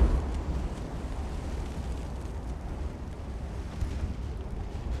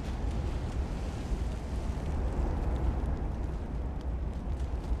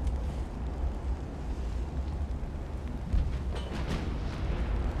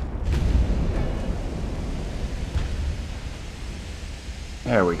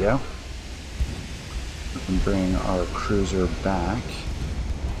 There we go. We can bring our cruiser back.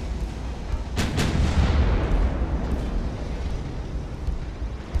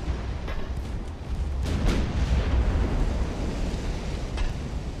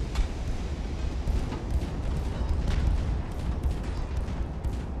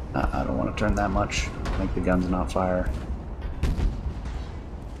 I don't want to turn that much. Make the guns not fire.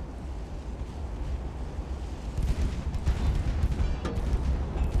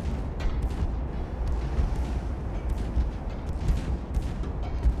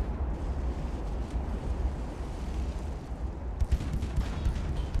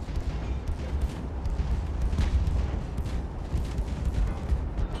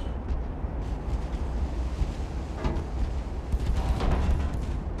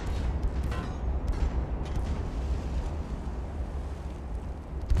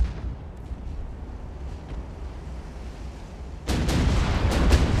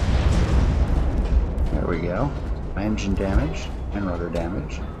 There we go. Engine damage and rudder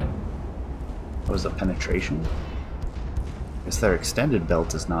damage. What was the penetration? Guess their extended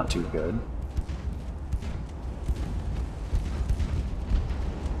belt is not too good.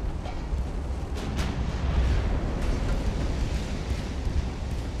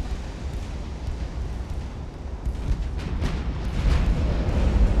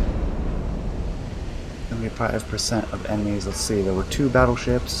 Only 5% of enemies. Let's see, there were 2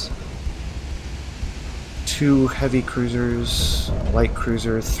 battleships, 2 heavy cruisers, light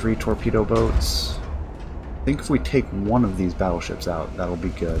cruiser, 3 torpedo boats. I think if we take one of these battleships out, that'll be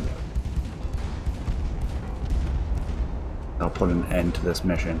good. That'll put an end to this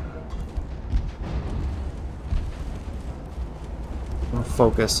mission. We'll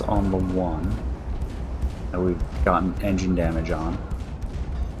focus on the one that we've gotten engine damage on.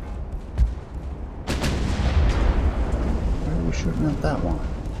 Why are we shooting at that one?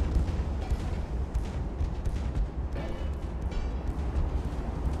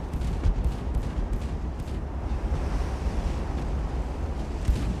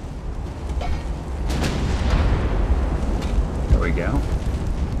 Go.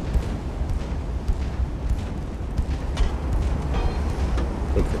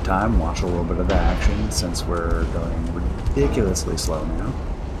 Take the time, watch a little bit of the action since we're going ridiculously slow now.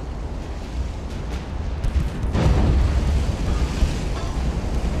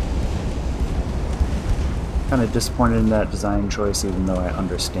 Kind of disappointed in that design choice, even though I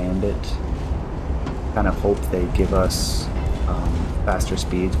understand it. Kind of hope they give us faster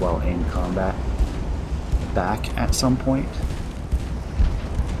speeds while in combat back at some point.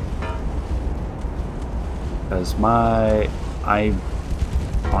 Because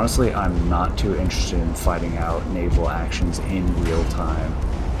honestly, I'm not too interested in fighting out naval actions in real time.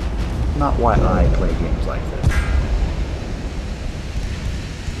 Not why I play games like this.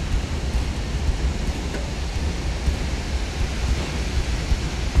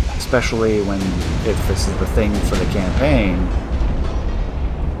 Especially if this is the thing for the campaign,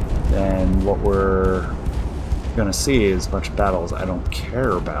 then what we're gonna see is a bunch of battles I don't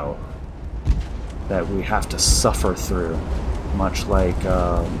care about, that we have to suffer through, much like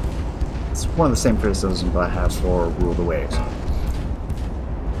it's one of the same criticisms I have for Rule the Waves.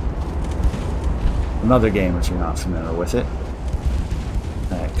 Another game, if you're not familiar with it,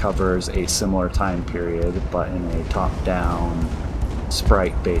 that covers a similar time period, but in a top-down,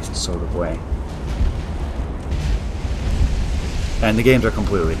 sprite-based sort of way. And the games are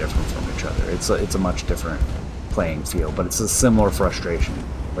completely different from each other. It's a much different playing field, but it's a similar frustration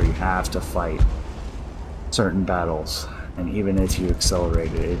where you have to fight certain battles, and even if you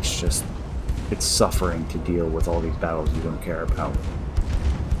accelerate it, it's suffering to deal with all these battles you don't care about.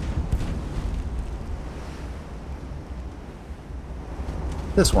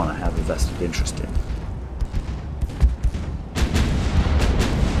 This one I have a vested interest in.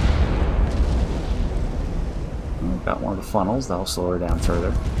 We've got one of the funnels, that'll slow her down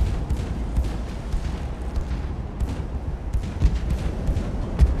further.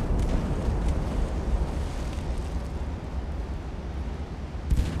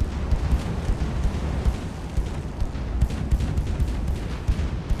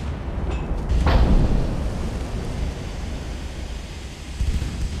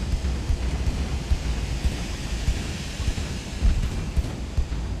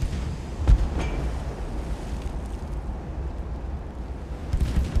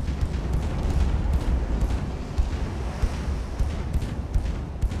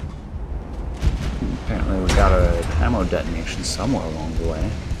 Apparently we got an ammo detonation somewhere along the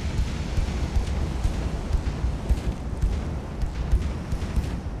way.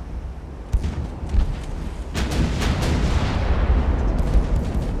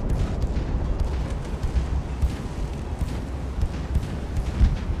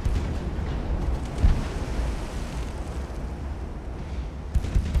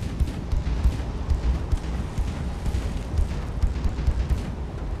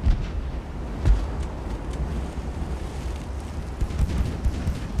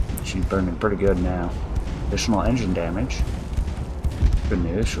 She's burning pretty good now. Additional engine damage. Good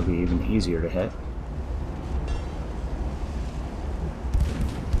news, she'll be even easier to hit.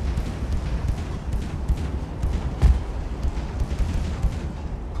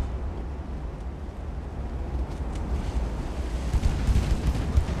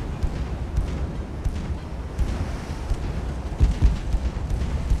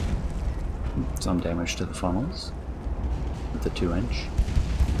 Some damage to the funnels with the 2-inch.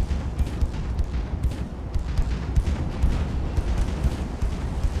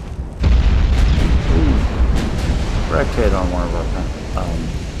 Direct hit on one of our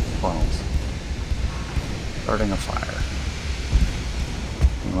funnels. Starting a fire.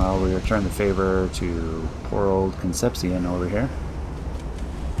 Meanwhile, we return the favor to poor old Concepcion over here.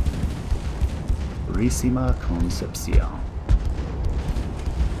 Purísima Concepcion.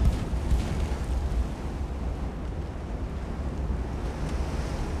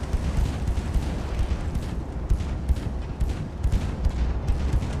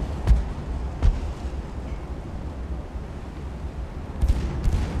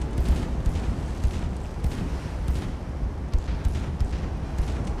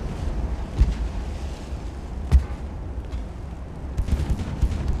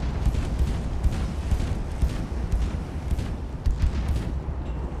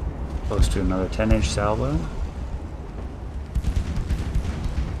 Close to another 10-inch salvo.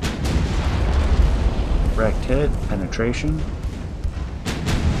 Direct hit, penetration,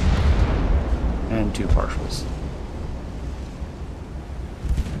 and 2 partials.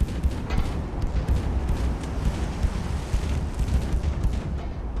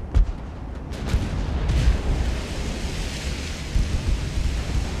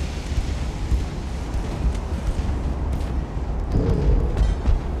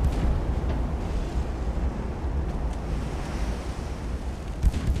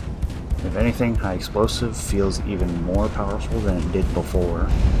 If anything, high explosive feels even more powerful than it did before.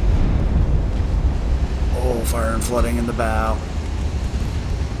 Oh, fire and flooding in the bow.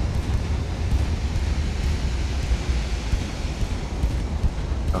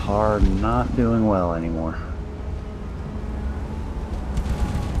 Kahar not doing well anymore.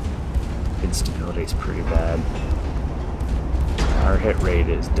 Instability is pretty bad. Our hit rate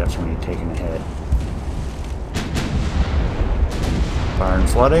is definitely taking a hit. Fire and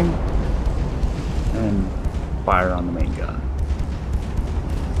flooding. And fire on the main gun.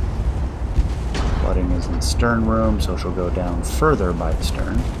 Flooding is in the stern room, so she'll go down further by the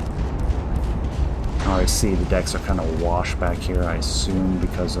stern. Now I see the decks are kind of washed back here, I assume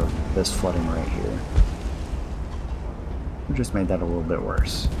because of this flooding right here. We just made that a little bit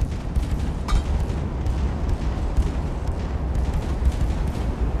worse.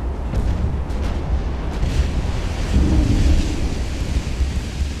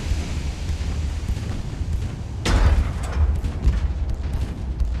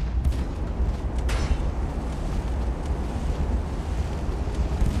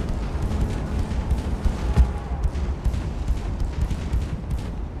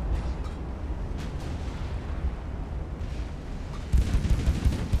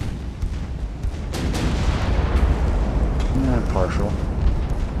 Partial.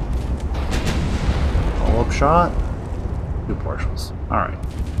 shot. 2 partials. Alright.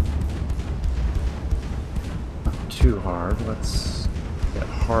 Not too hard. Let's get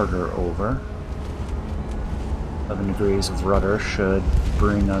harder over. 11 degrees of rudder should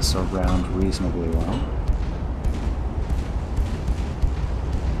bring us around reasonably well.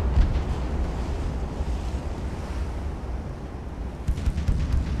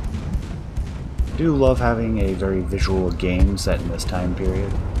 I do love having a very visual game set in this time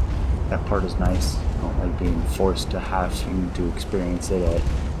period. That part is nice. I don't like being forced to having to experience it at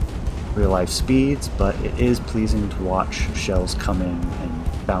real-life speeds, but it is pleasing to watch shells come in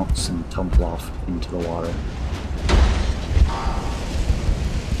and bounce and tumble off into the water.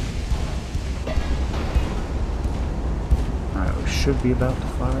 Alright, we should be about to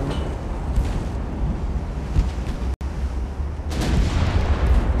fire.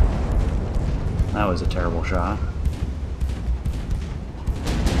 That was a terrible shot.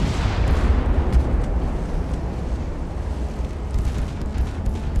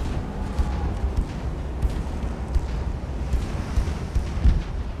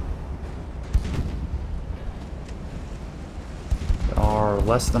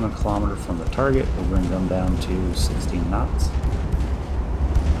 Less than a kilometer from the target, we'll bring them down to 16 knots.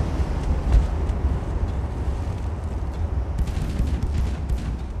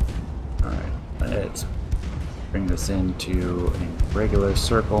 Alright, let's bring this into a regular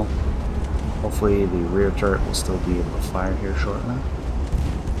circle. Hopefully the rear turret will still be able to fire here shortly.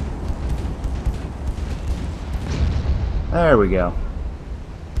 There we go.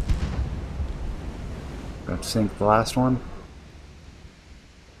 Got to sink the last one.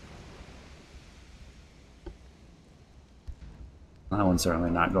 That one's certainly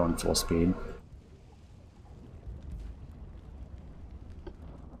not going full speed.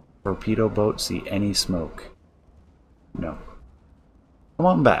 Torpedo boat see any smoke? No. Come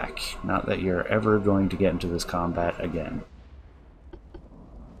on back. Not that you're ever going to get into this combat again.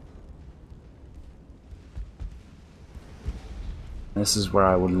 This is where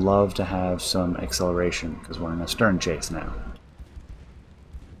I would love to have some acceleration, because we're in a stern chase now.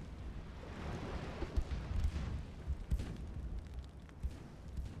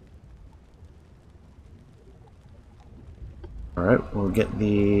 Alright, we'll get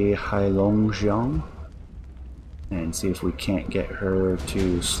the Heilongjiang and see if we can't get her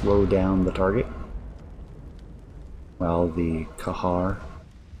to slow down the target while the Kahar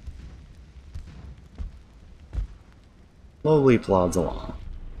slowly plods along.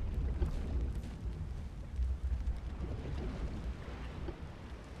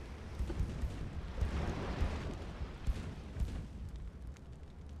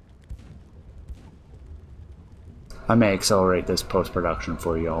 I may accelerate this post-production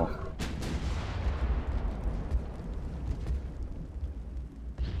for y'all.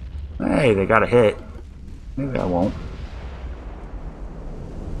 Hey, they got a hit. Maybe I won't.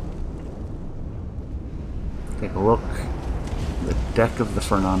 Take a look at the deck of the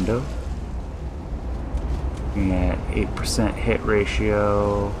Fernando. Looking at 8% hit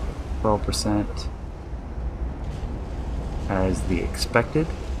ratio, 12% as the expected.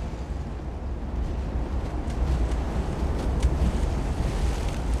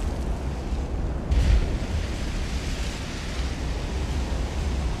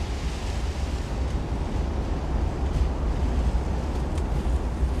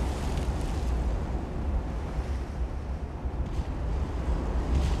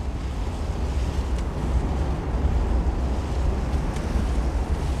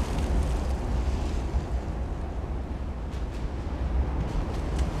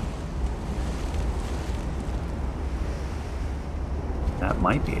 That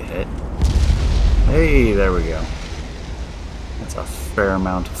might be a hit. Hey, there we go. That's a fair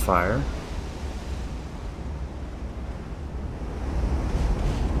amount of fire.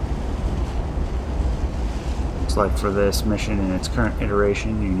 Looks like for this mission in its current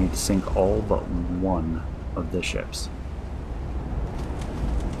iteration, you need to sink all but one of the ships.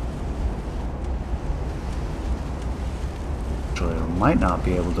 Actually, we might not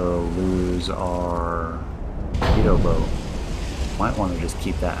be able to lose our torpedo boat. Might want to just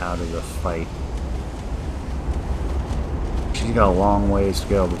keep that out of the fight. She's got a long ways to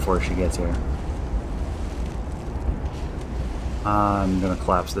go before she gets here. I'm gonna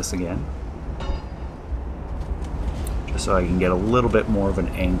collapse this again, just so I can get a little bit more of an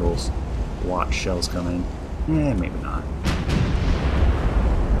angle. Watch shells come in. Eh, maybe not.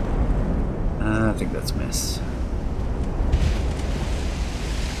 I think that's miss.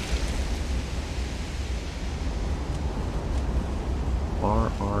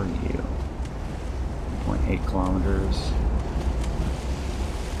 Where are you? 0.8 kilometers.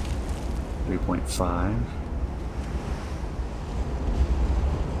 3.5.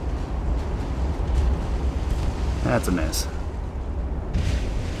 That's a miss.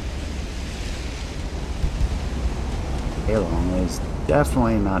 Halong is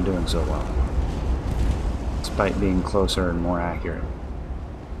definitely not doing so well, despite being closer and more accurate.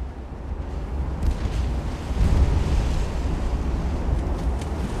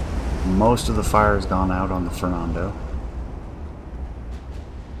 Most of the fire has gone out on the Fernando.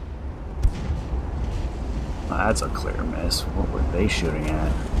 Well, that's a clear miss. What were they shooting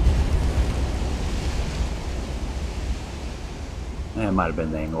at? It might have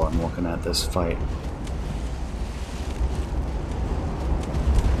been the angle I'm looking at this fight.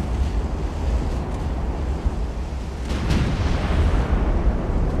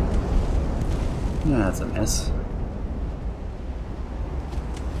 Yeah, that's a miss.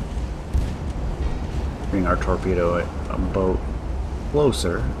 Bring our torpedo a boat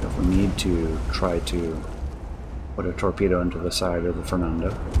closer if we need to try to put a torpedo into the side of the Fernando.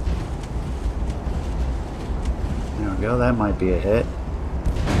 There we go, that might be a hit.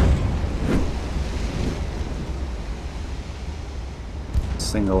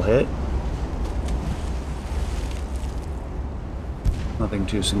 Single hit. Nothing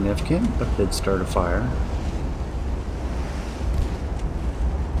too significant, but did start a fire.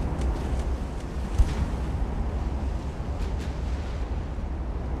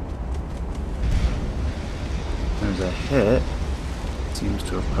 There's a hit. Seems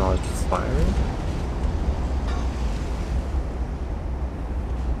to have caused fire.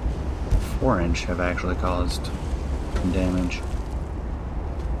 4-inch have actually caused damage.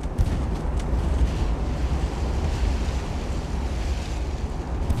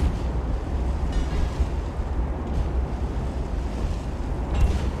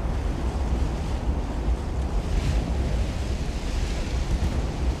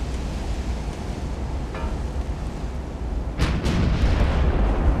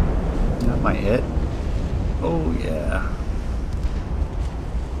 Might hit. Oh yeah.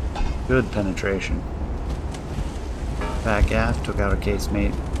 Good penetration. Back aft, took out a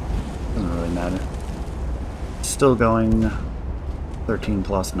casemate. Doesn't really matter. Still going 13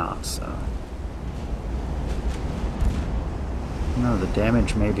 plus knots, so. No, the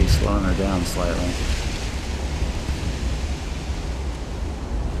damage may be slowing her down slightly.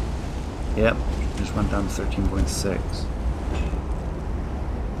 Yep, just went down to 13.6.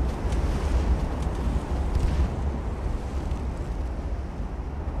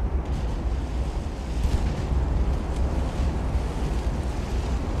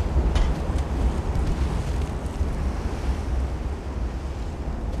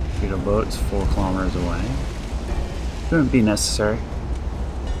 Boat's 4 kilometers away. Shouldn't be necessary.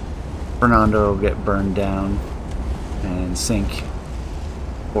 Fernando will get burned down and sink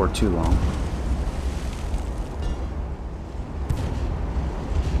for too long.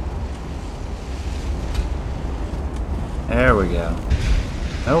 There we go.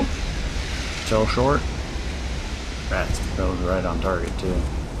 Nope. Fell short. Rats, that was right on target too.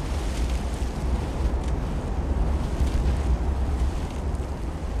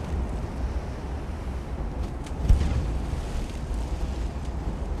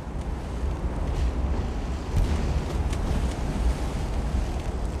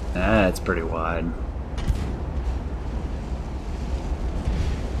 That's pretty wide.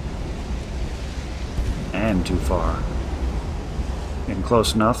 And too far. Getting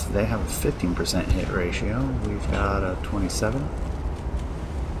close enough. They have a 15% hit ratio. We've got a 27.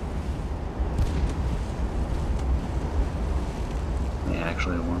 They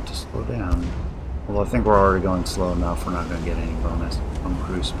actually want to slow down. Well, I think we're already going slow enough. We're not going to get any bonus.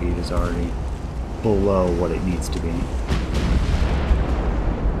 Cruise speed is already below what it needs to be.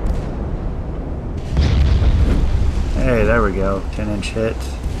 Hey, there we go. 10-inch hit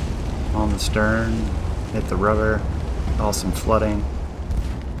on the stern. Hit the rudder. Caused some flooding.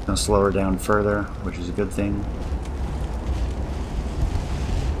 Gonna slow her down further, which is a good thing.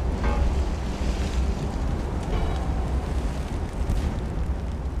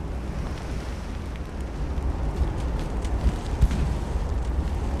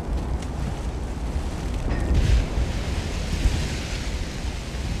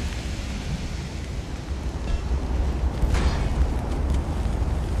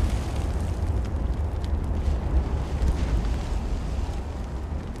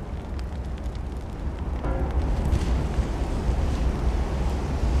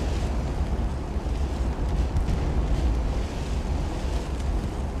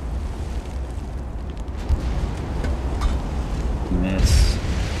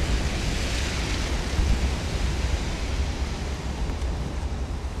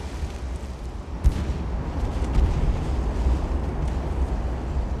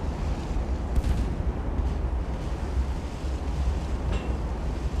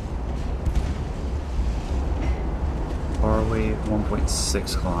 are we?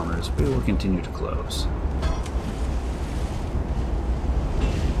 1.6 kilometers. We will continue to close.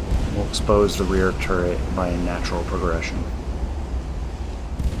 We'll expose the rear turret by a natural progression.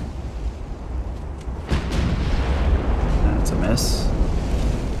 That's a miss.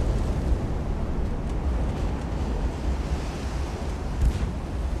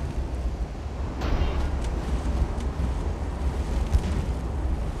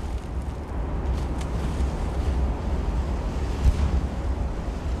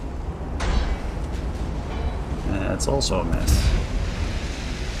 That's also a miss.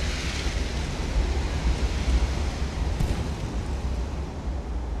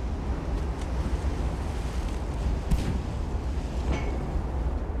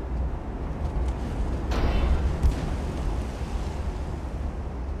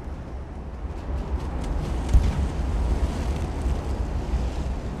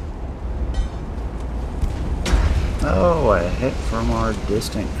 Oh, a hit from our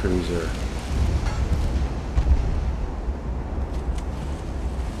distant cruiser.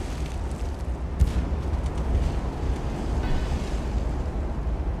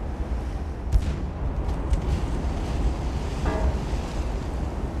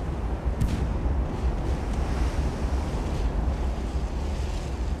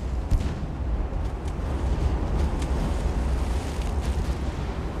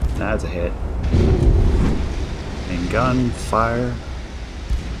 That's a hit. And gun, fire.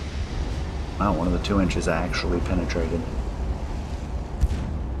 Wow, one of the 2 inches actually penetrated.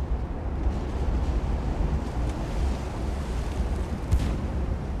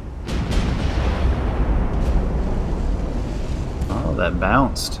 Oh, that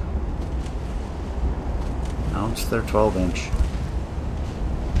bounced. Bounced their 12-inch.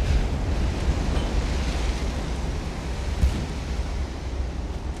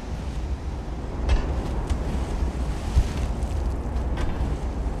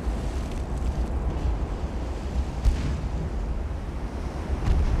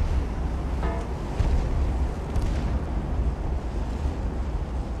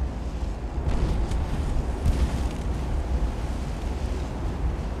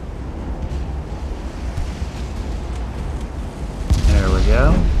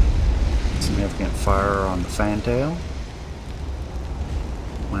 Go. Significant fire on the fantail.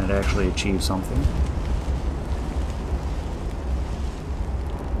 Might actually achieve something.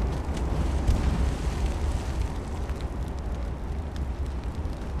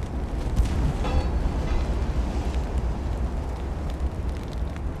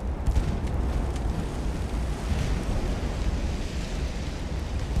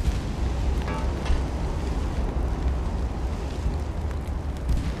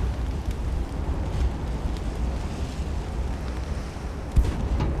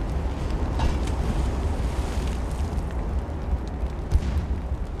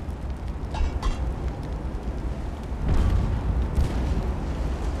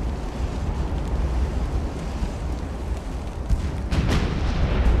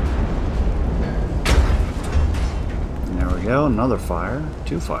 Go, another fire,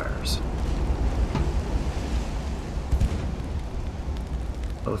 2 fires.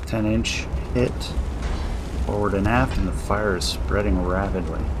 Both 10-inch hit forward and aft, and the fire is spreading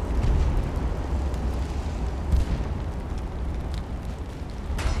rapidly.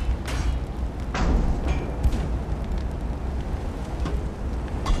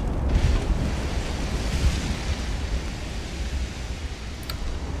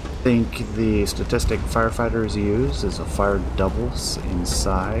 I think the statistic firefighters use is a fire doubles in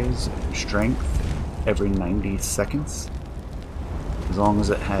size and strength every 90 seconds, as long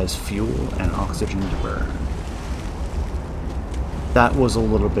as it has fuel and oxygen to burn. That was a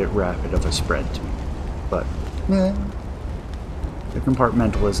little bit rapid of a spread to me, but the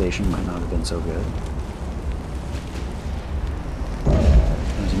compartmentalization might not have been so good.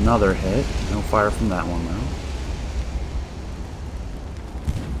 There's another hit, no fire from that one though.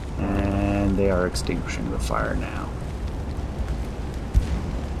 And they are extinguishing the fire now.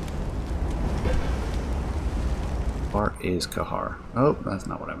 Where is Kahar? Oh, that's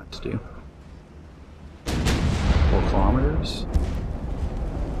not what I meant to do. 4 kilometers.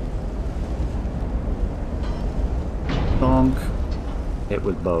 Bonk. Hit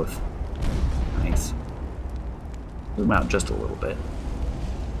with both. Nice. Zoom out just a little bit.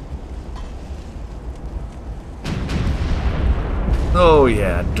 Oh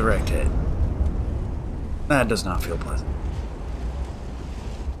yeah, direct hit. That does not feel pleasant.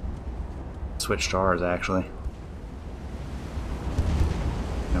 Switch to ours actually.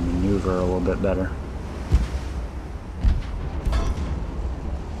 Gonna maneuver a little bit better.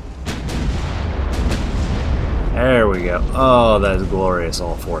 There we go. Oh, that's glorious.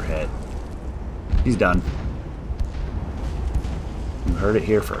 All 4 hit. He's done. You heard it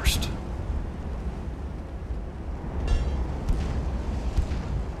here first.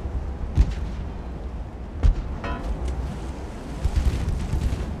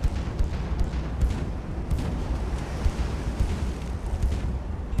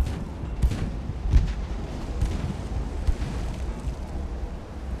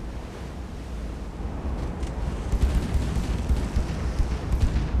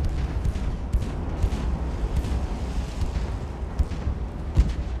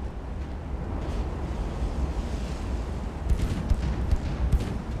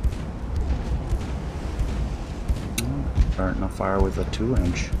 Starting to fire with a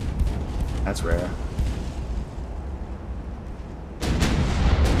 2-inch. That's rare.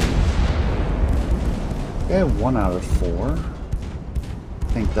 Okay, 1 out of 4.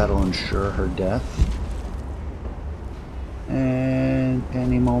 I think that'll ensure her death. And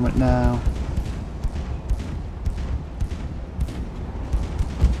any moment now.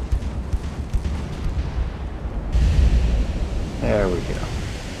 There we go.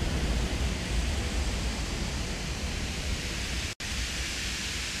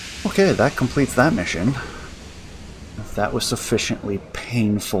 Okay, that completes that mission. That was sufficiently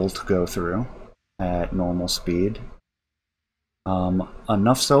painful to go through at normal speed.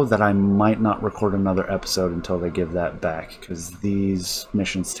 Enough so that I might not record another episode until they give that back, because these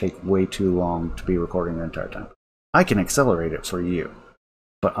missions take way too long to be recording the entire time. I can accelerate it for you,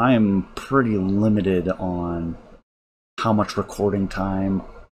 but I am pretty limited on how much recording time,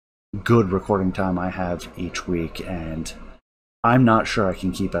 good recording time I have each week, and I'm not sure I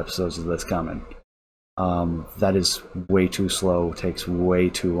can keep episodes of this coming. That is way too slow, takes way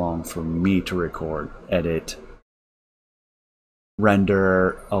too long for me to record, edit,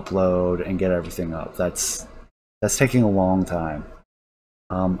 render, upload, and get everything up. That's taking a long time.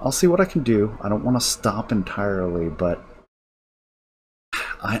 I'll see what I can do. I don't want to stop entirely, but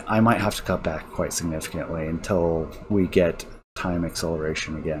I might have to cut back quite significantly until we get time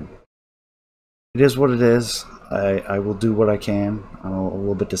acceleration again. It is what it is. I will do what I can. I'm a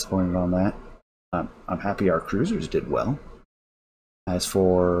little bit disappointed on that. I'm happy our cruisers did well. As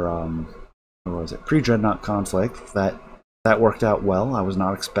for what was it, Pre-Dreadnought conflict, that worked out well. I was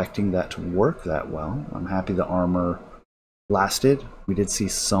not expecting that to work that well. I'm happy the armor lasted. We did see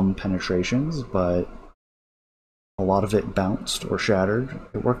some penetrations, but a lot of it bounced or shattered.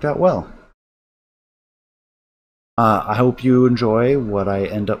 It worked out well. I hope you enjoy what I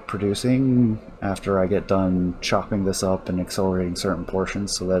end up producing after I get done chopping this up and accelerating certain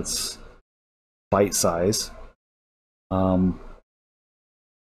portions, so that's bite size. And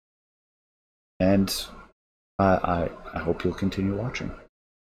I hope you'll continue watching.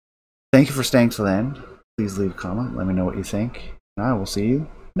 Thank you for staying to the end. Please leave a comment. Let me know what you think. And I will see you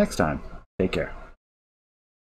next time. Take care.